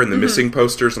a year, and the missing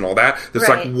posters and all that. It's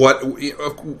what...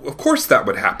 Of course that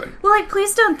would happen. Well,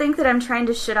 please don't think that I'm trying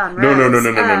to shit on Rose.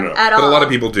 No. At all. But a lot of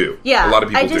people do. Yeah. A lot of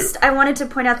people do. I wanted to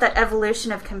point out that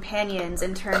evolution of companions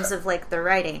in terms of, the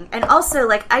writing. And also,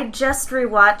 I just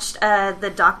rewatched the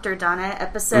Dr. Donna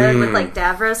episode with,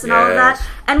 Davros and all of that.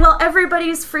 And while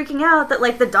everybody's freaking out that,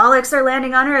 the Daleks are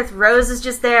landing on Earth, Rose is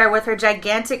just there with her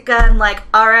gigantic gun,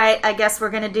 alright, I guess we're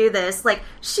gonna do this.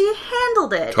 She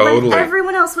handled it. Totally.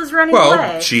 Everyone else was running away.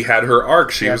 Well, she had her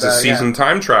arc. She was a seasoned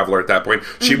time traveler at that point.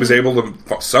 She was able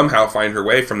to somehow find her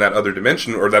way from that other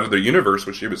dimension or that other universe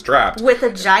where she was trapped. With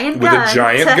a giant gun.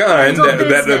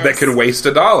 That can waste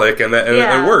a Dalek, and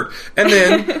it worked. And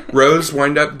then Rose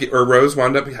wound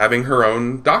up having her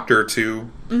own doctor to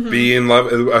be in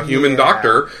love, a human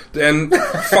doctor, and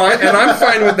I'm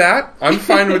fine with that. I'm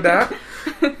fine with that.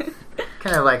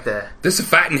 Kind of like this is a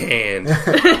fighting hand.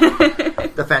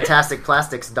 The Fantastic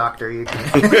Plastics Doctor. You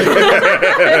can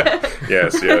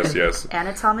yes.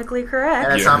 Anatomically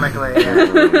correct. Anatomically,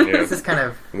 This is kind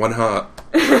of one hot.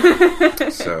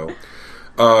 So,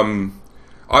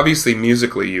 obviously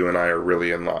musically, you and I are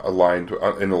really aligned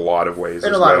in a lot of ways in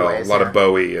as a lot well. of ways, a lot of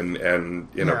Bowie and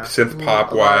synth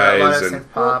pop wise, a lot of and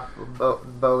synth pop,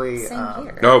 Bowie. Same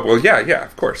here. no, well, yeah,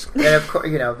 of course, And of course,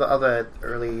 all the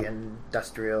early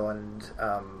industrial and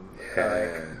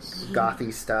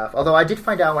gothy stuff. Although I did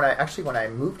find out when I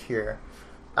moved here,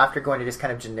 after going to just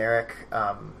kind of generic.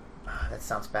 That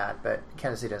sounds bad, but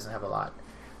Kansas City doesn't have a lot.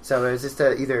 So it was just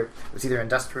either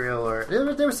industrial or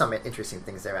there were some interesting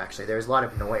things there. Actually, there was a lot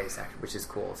of noise, which is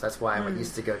cool. So that's why I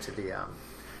used to go to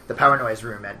the power noise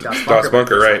room at Das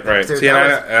Bunker. Right. See,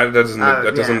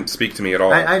 that doesn't speak to me at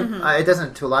all. It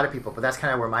doesn't to a lot of people, but that's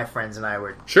kind of where my friends and I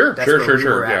were. Sure. We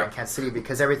were at in Kansas City,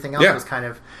 because everything else was kind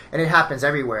of, and it happens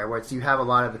everywhere, where you have a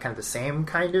lot of the same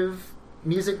kind of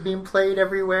music being played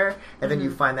everywhere, and then you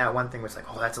find that one thing which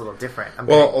that's a little different. A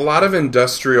lot of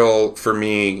industrial for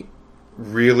me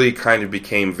really kind of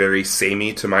became very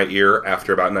samey to my ear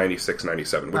after about 96,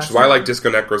 97, which is why I like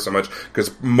Disco Necro so much, because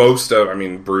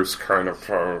Bruce kind of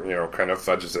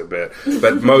fudges it a bit,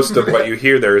 but most of what you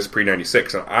hear there is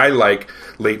pre-96, and I like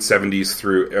late 70s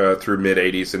through mid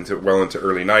 80s into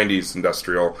early 90s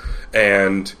industrial.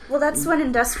 And that's when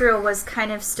industrial was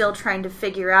kind of still trying to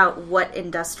figure out what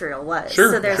industrial was.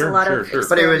 Sure, so there's a lot of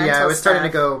but it was starting to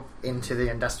go into the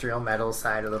industrial metal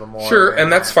side a little more. Sure,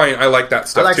 and that's fine. I like that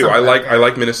stuff too. I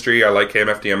like Ministry. I like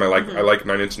KMFDM. I like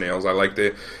Nine Inch Nails. I like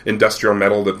the industrial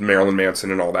metal, the Marilyn Manson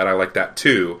and all that. I like that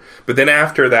too. But then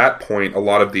after that point, a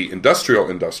lot of the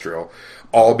industrial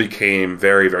all became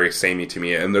very, very samey to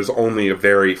me, and there's only a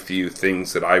very few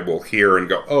things that I will hear and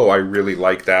go, "Oh, I really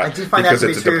like that." I do find that to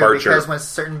be true, because when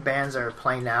certain bands are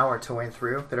playing now or touring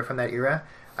through that are from that era,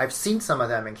 I've seen some of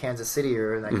them in Kansas City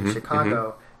or in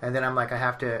Chicago, and then I'm like, I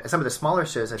have to. Some of the smaller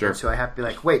shows I've been to, I have to be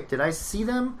like, wait, did I see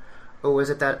them? Or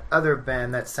was it that other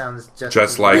band that sounds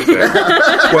just like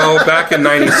that? Well, back in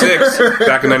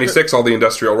 96, all the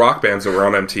industrial rock bands that were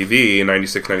on MTV in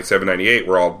 96, 97, 98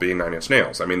 were all being Nine Inch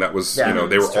Nails. I mean, that was,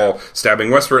 they were all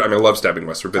Stabbing Westward. I mean, I love Stabbing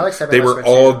Westward, but they were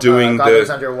all doing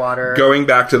Underwater. Going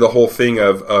back to the whole thing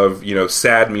of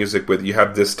sad music with, you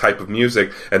have this type of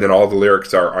music, and then all the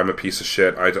lyrics are, I'm a piece of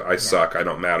shit, I suck, I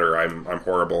don't matter, I'm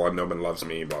horrible, no one loves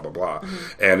me, blah, blah, blah.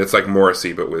 Mm-hmm. And it's like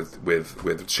Morrissey, but with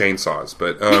chainsaws.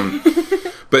 But,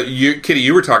 but Kitty,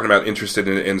 you were talking about interested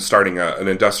in starting an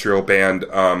industrial band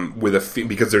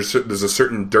because there's a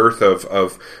certain dearth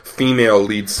of female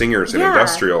lead singers in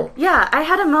industrial. Yeah, I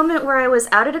had a moment where I was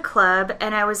out at a club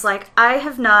and I was like, I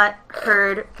have not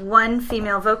heard one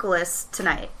female vocalist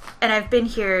tonight, and I've been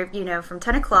here, from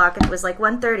 10 o'clock, and it was like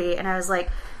 1:30, and I was like,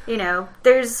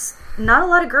 there's not a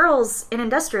lot of girls in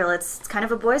industrial. It's kind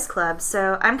of a boys' club,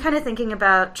 so I'm kind of thinking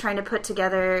about trying to put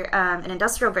together an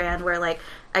industrial band where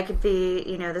I could be,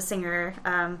 the singer.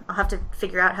 I'll have to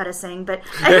figure out how to sing, but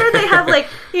I heard they have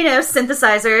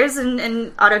synthesizers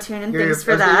and auto-tune and things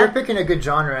for that. You're picking a good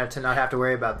genre to not have to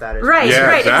worry about that. Right,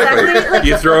 exactly.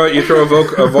 You throw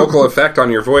a vocal effect on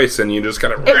your voice, and you just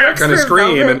kind of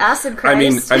scream. And Acid I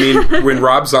mean, when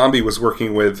Rob Zombie was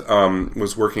working with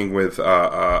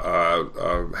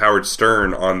Howard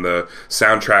Stern on the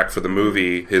soundtrack for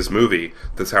his movie,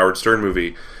 this Howard Stern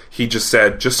movie, he just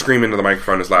said, just scream into the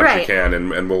microphone as loud as you can,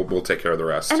 and we'll take care of the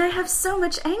rest. And I have so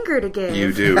much anger to give.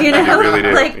 You do. You really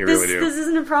do. This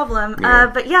isn't a problem. Yeah.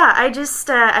 But yeah, I just,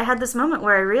 I had this moment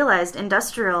where I realized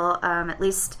industrial, at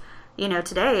least,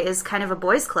 today, is kind of a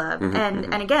boys' club.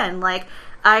 Mm-hmm, and again,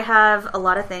 I have a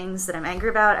lot of things that I'm angry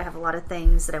about. I have a lot of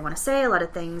things that I want to say, a lot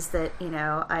of things that,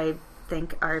 I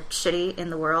think are shitty in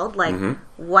the world.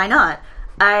 Why not?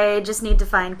 I just need to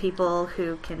find people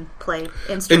who can play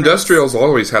instruments. Industrial's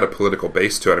always had a political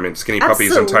base to it. I mean, Skinny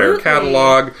Puppy's entire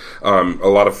catalog, a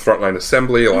lot of Frontline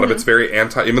Assembly, a lot of it's very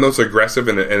even though it's aggressive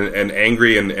and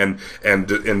angry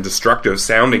and destructive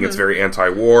sounding, it's very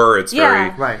anti-war. It's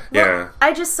very... Right. Yeah.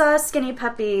 I just saw Skinny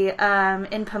Puppy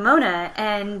in Pomona,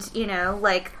 and,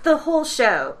 the whole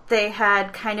show, they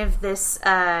had kind of this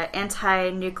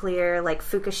anti-nuclear,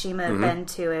 Fukushima bend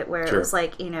to it, where it was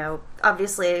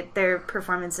obviously their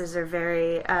performances are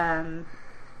very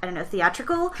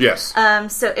theatrical. Yes.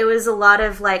 So it was a lot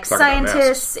of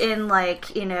scientists in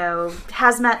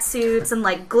hazmat suits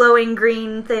and glowing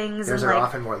green things. Those and are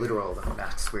often more literal than the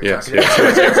masks we're yes, talking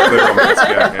about. literal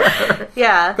masks.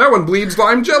 Yeah. That one bleeds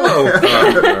lime jello.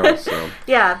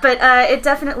 Yeah, but it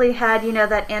definitely had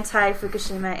that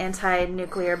anti-Fukushima,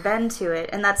 anti-nuclear bend to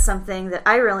it, and that's something that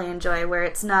I really enjoy, where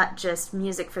it's not just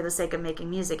music for the sake of making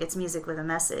music; it's music with a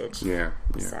message. Yeah.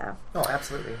 So. Oh,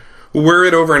 absolutely. Well, we're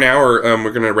at over an hour.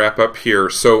 We're going to wrap up here.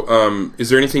 So, is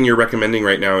there anything you're recommending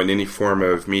right now in any form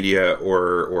of media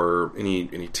or any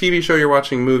TV show you're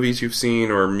watching, movies you've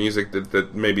seen, or music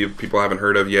that maybe people haven't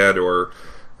heard of yet, or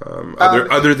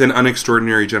Other than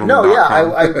Unextraordinary Gentlemen. No, yeah,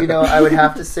 I would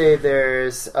have to say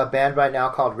there's a band right now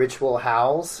called Ritual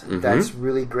Howls that's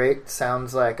really great.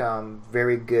 Sounds like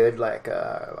very good, like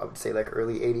I would say like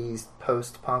early '80s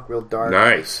post-punk, real dark.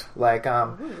 Nice. Like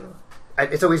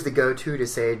it's always the go-to to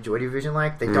say Joy Division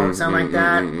like. They don't sound like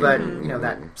that, but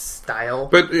that style.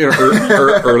 But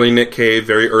early Nick Cave,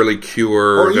 very early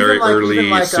Cure, very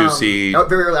early Susie.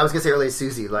 Very early. I was gonna say early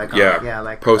Susie, like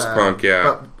like post-punk,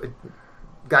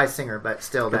 guy singer, but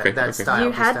still that style.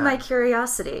 You had my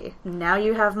curiosity. Now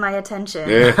you have my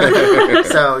attention.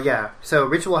 So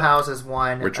Ritual House is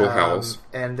one. Ritual House,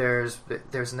 and there's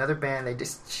another band. They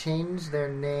just changed their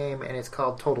name, and it's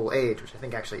called Total Age, which I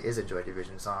think actually is a Joy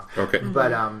Division song. Okay,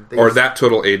 but that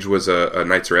Total Age was a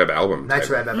Knights Reb album. Knights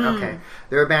Reb album. Okay,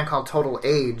 they're a band called Total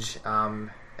Age, and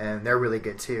they're really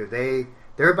good too.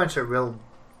 They're a bunch of real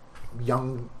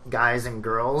young guys and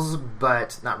girls,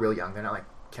 but not real young. They're not like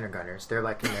kindergartners. They're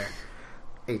like in their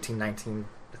 18, 19,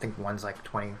 I think one's like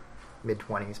 20,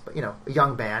 mid-20s, but a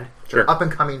young band. Sure.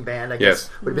 Up-and-coming band, I guess,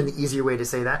 would have been the easier way to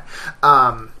say that.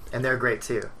 And they're great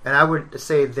too. And I would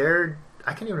say I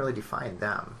can't even really define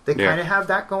them. They kind of have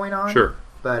that going on. Sure.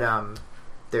 But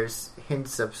there's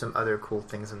hints of some other cool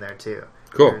things in there too.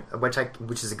 Cool. Which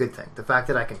is a good thing. The fact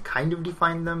that I can kind of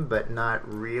define them, but not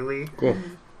really,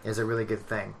 is a really good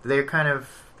thing. They're kind of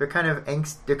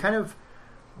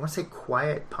I want to say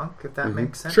quiet punk, if that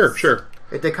makes sense. Sure.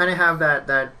 They kind of have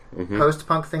that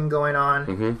post-punk thing going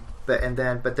on, but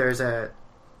there's an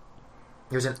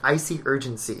icy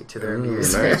urgency to their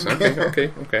music. Nice.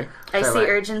 Okay. Icy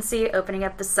urgency, opening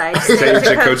up the side stage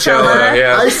to Coachella.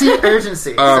 Yeah. Icy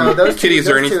urgency. So those Kitty,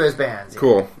 two as bands.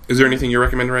 Cool. Is there anything you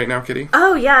recommend right now, Kitty?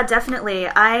 Oh, yeah, definitely.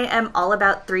 I am all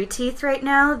about Three Teeth right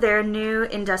now. They're a new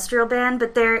industrial band,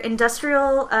 but they're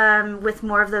industrial with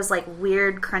more of those like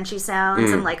weird crunchy sounds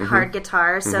and like hard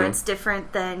guitar. So it's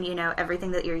different than,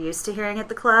 everything that you're used to hearing at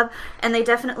the club. And they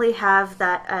definitely have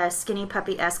that Skinny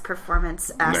Puppy-esque performance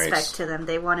aspect to them.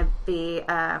 They want to be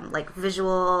like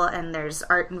visual, and there's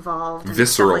art involved. And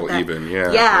visceral, like even.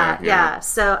 Yeah.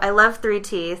 So I love Three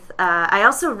Teeth. I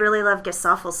also really love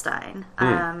Gesaffelstein.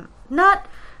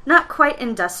 Not quite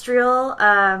industrial,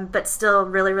 but still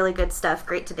really, really good stuff.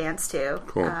 Great to dance to.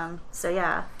 Cool. So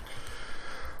yeah.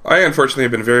 I unfortunately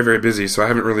have been very, very busy, so I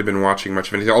haven't really been watching much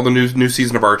of anything. All the new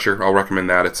season of Archer, I'll recommend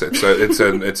that. It's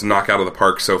a knockout of the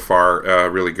park so far.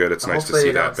 Really good. It's nice to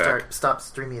see that back. Stop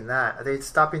streaming that. Are they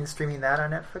stopping streaming that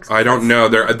on Netflix? I don't know.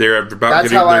 They're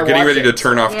getting ready to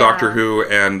turn off Doctor Who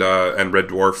and Red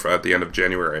Dwarf at the end of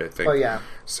January, I think. Oh yeah.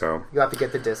 So you have to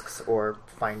get the discs or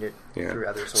find it through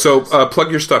other sources. So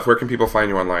plug your stuff. Where can people find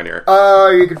you online, Eric?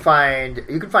 You can find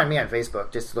me on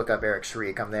Facebook. Just look up Eric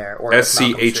Schreeck. I'm there. Or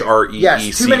SCHREECK.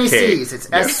 Yes, too many C's. It's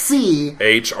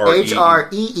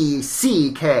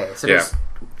SCHREECK. So there's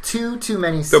too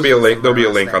many C's. There'll be a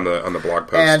link on the blog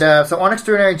post. And so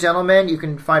Unextraordinary Gentlemen, you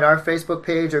can find our Facebook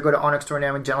page or go to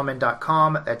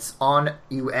unextraordinarygentlemen.com. That's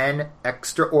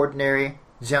Extraordinary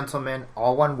Gentlemen,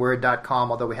 all one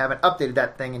word.com, although we haven't updated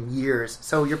that thing in years,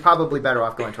 so you're probably better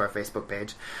off going to our Facebook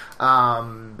page.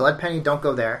 Blood Penny, don't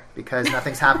go there, because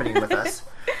nothing's happening with us.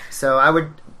 So I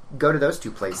would go to those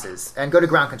two places, and go to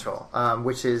Ground Control,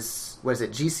 which is, what is it,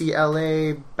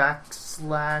 GCLA / I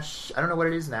don't know what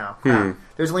it is now.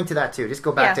 There's a link to that too. Just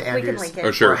go back to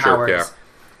Andrew's or Howard's.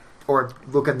 Or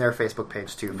look in their Facebook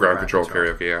page too. Ground Control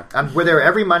Karaoke, we're there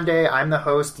every Monday. I'm the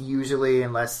host usually,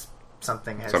 unless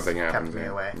something happens, kept me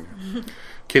away.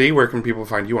 Kitty, where can people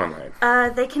find you online?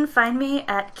 They can find me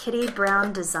at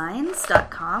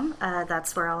kittybrowndesigns.com.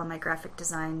 That's where all of my graphic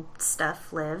design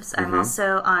stuff lives. I'm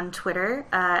also on Twitter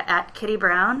at Kitty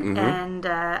Brown, and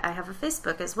I have a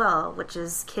Facebook as well, which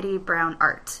is Kitty Brown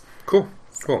Art. Cool.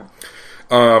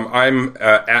 I'm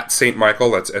at St. Michael,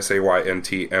 that's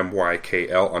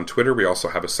SAYNTMYKL on Twitter. We also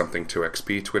have a Something to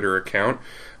XP Twitter account.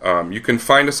 You can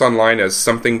find us online as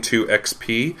Something to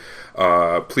XP.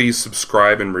 Please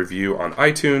subscribe and review on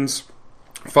iTunes.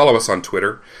 Follow us on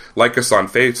Twitter. Like us on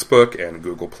Facebook and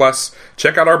Google+.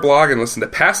 Check out our blog and listen to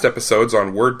past episodes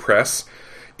on WordPress.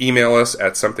 Email us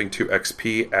at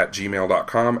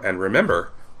something2xp@gmail.com. And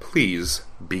remember, please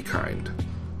be kind.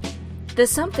 The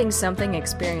Something Something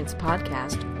Experience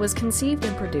podcast was conceived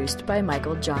and produced by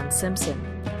Michael John Simpson.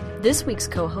 This week's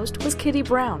co-host was Kitty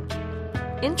Brown.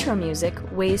 Intro music,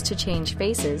 Ways to Change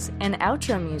Faces, and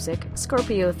outro music,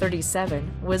 Scorpio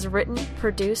 37, was written,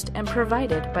 produced, and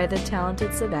provided by the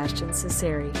talented Sebastian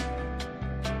Cesari.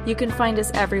 You can find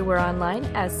us everywhere online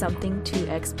as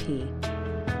Something2XP.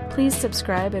 Please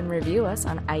subscribe and review us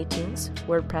on iTunes,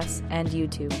 WordPress, and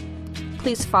YouTube.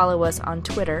 Please follow us on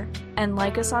Twitter and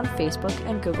like us on Facebook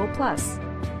and Google+.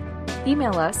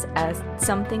 Email us at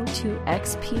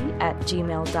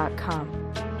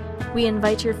something2xp@gmail.com. We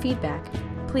invite your feedback.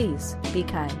 Please be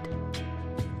kind.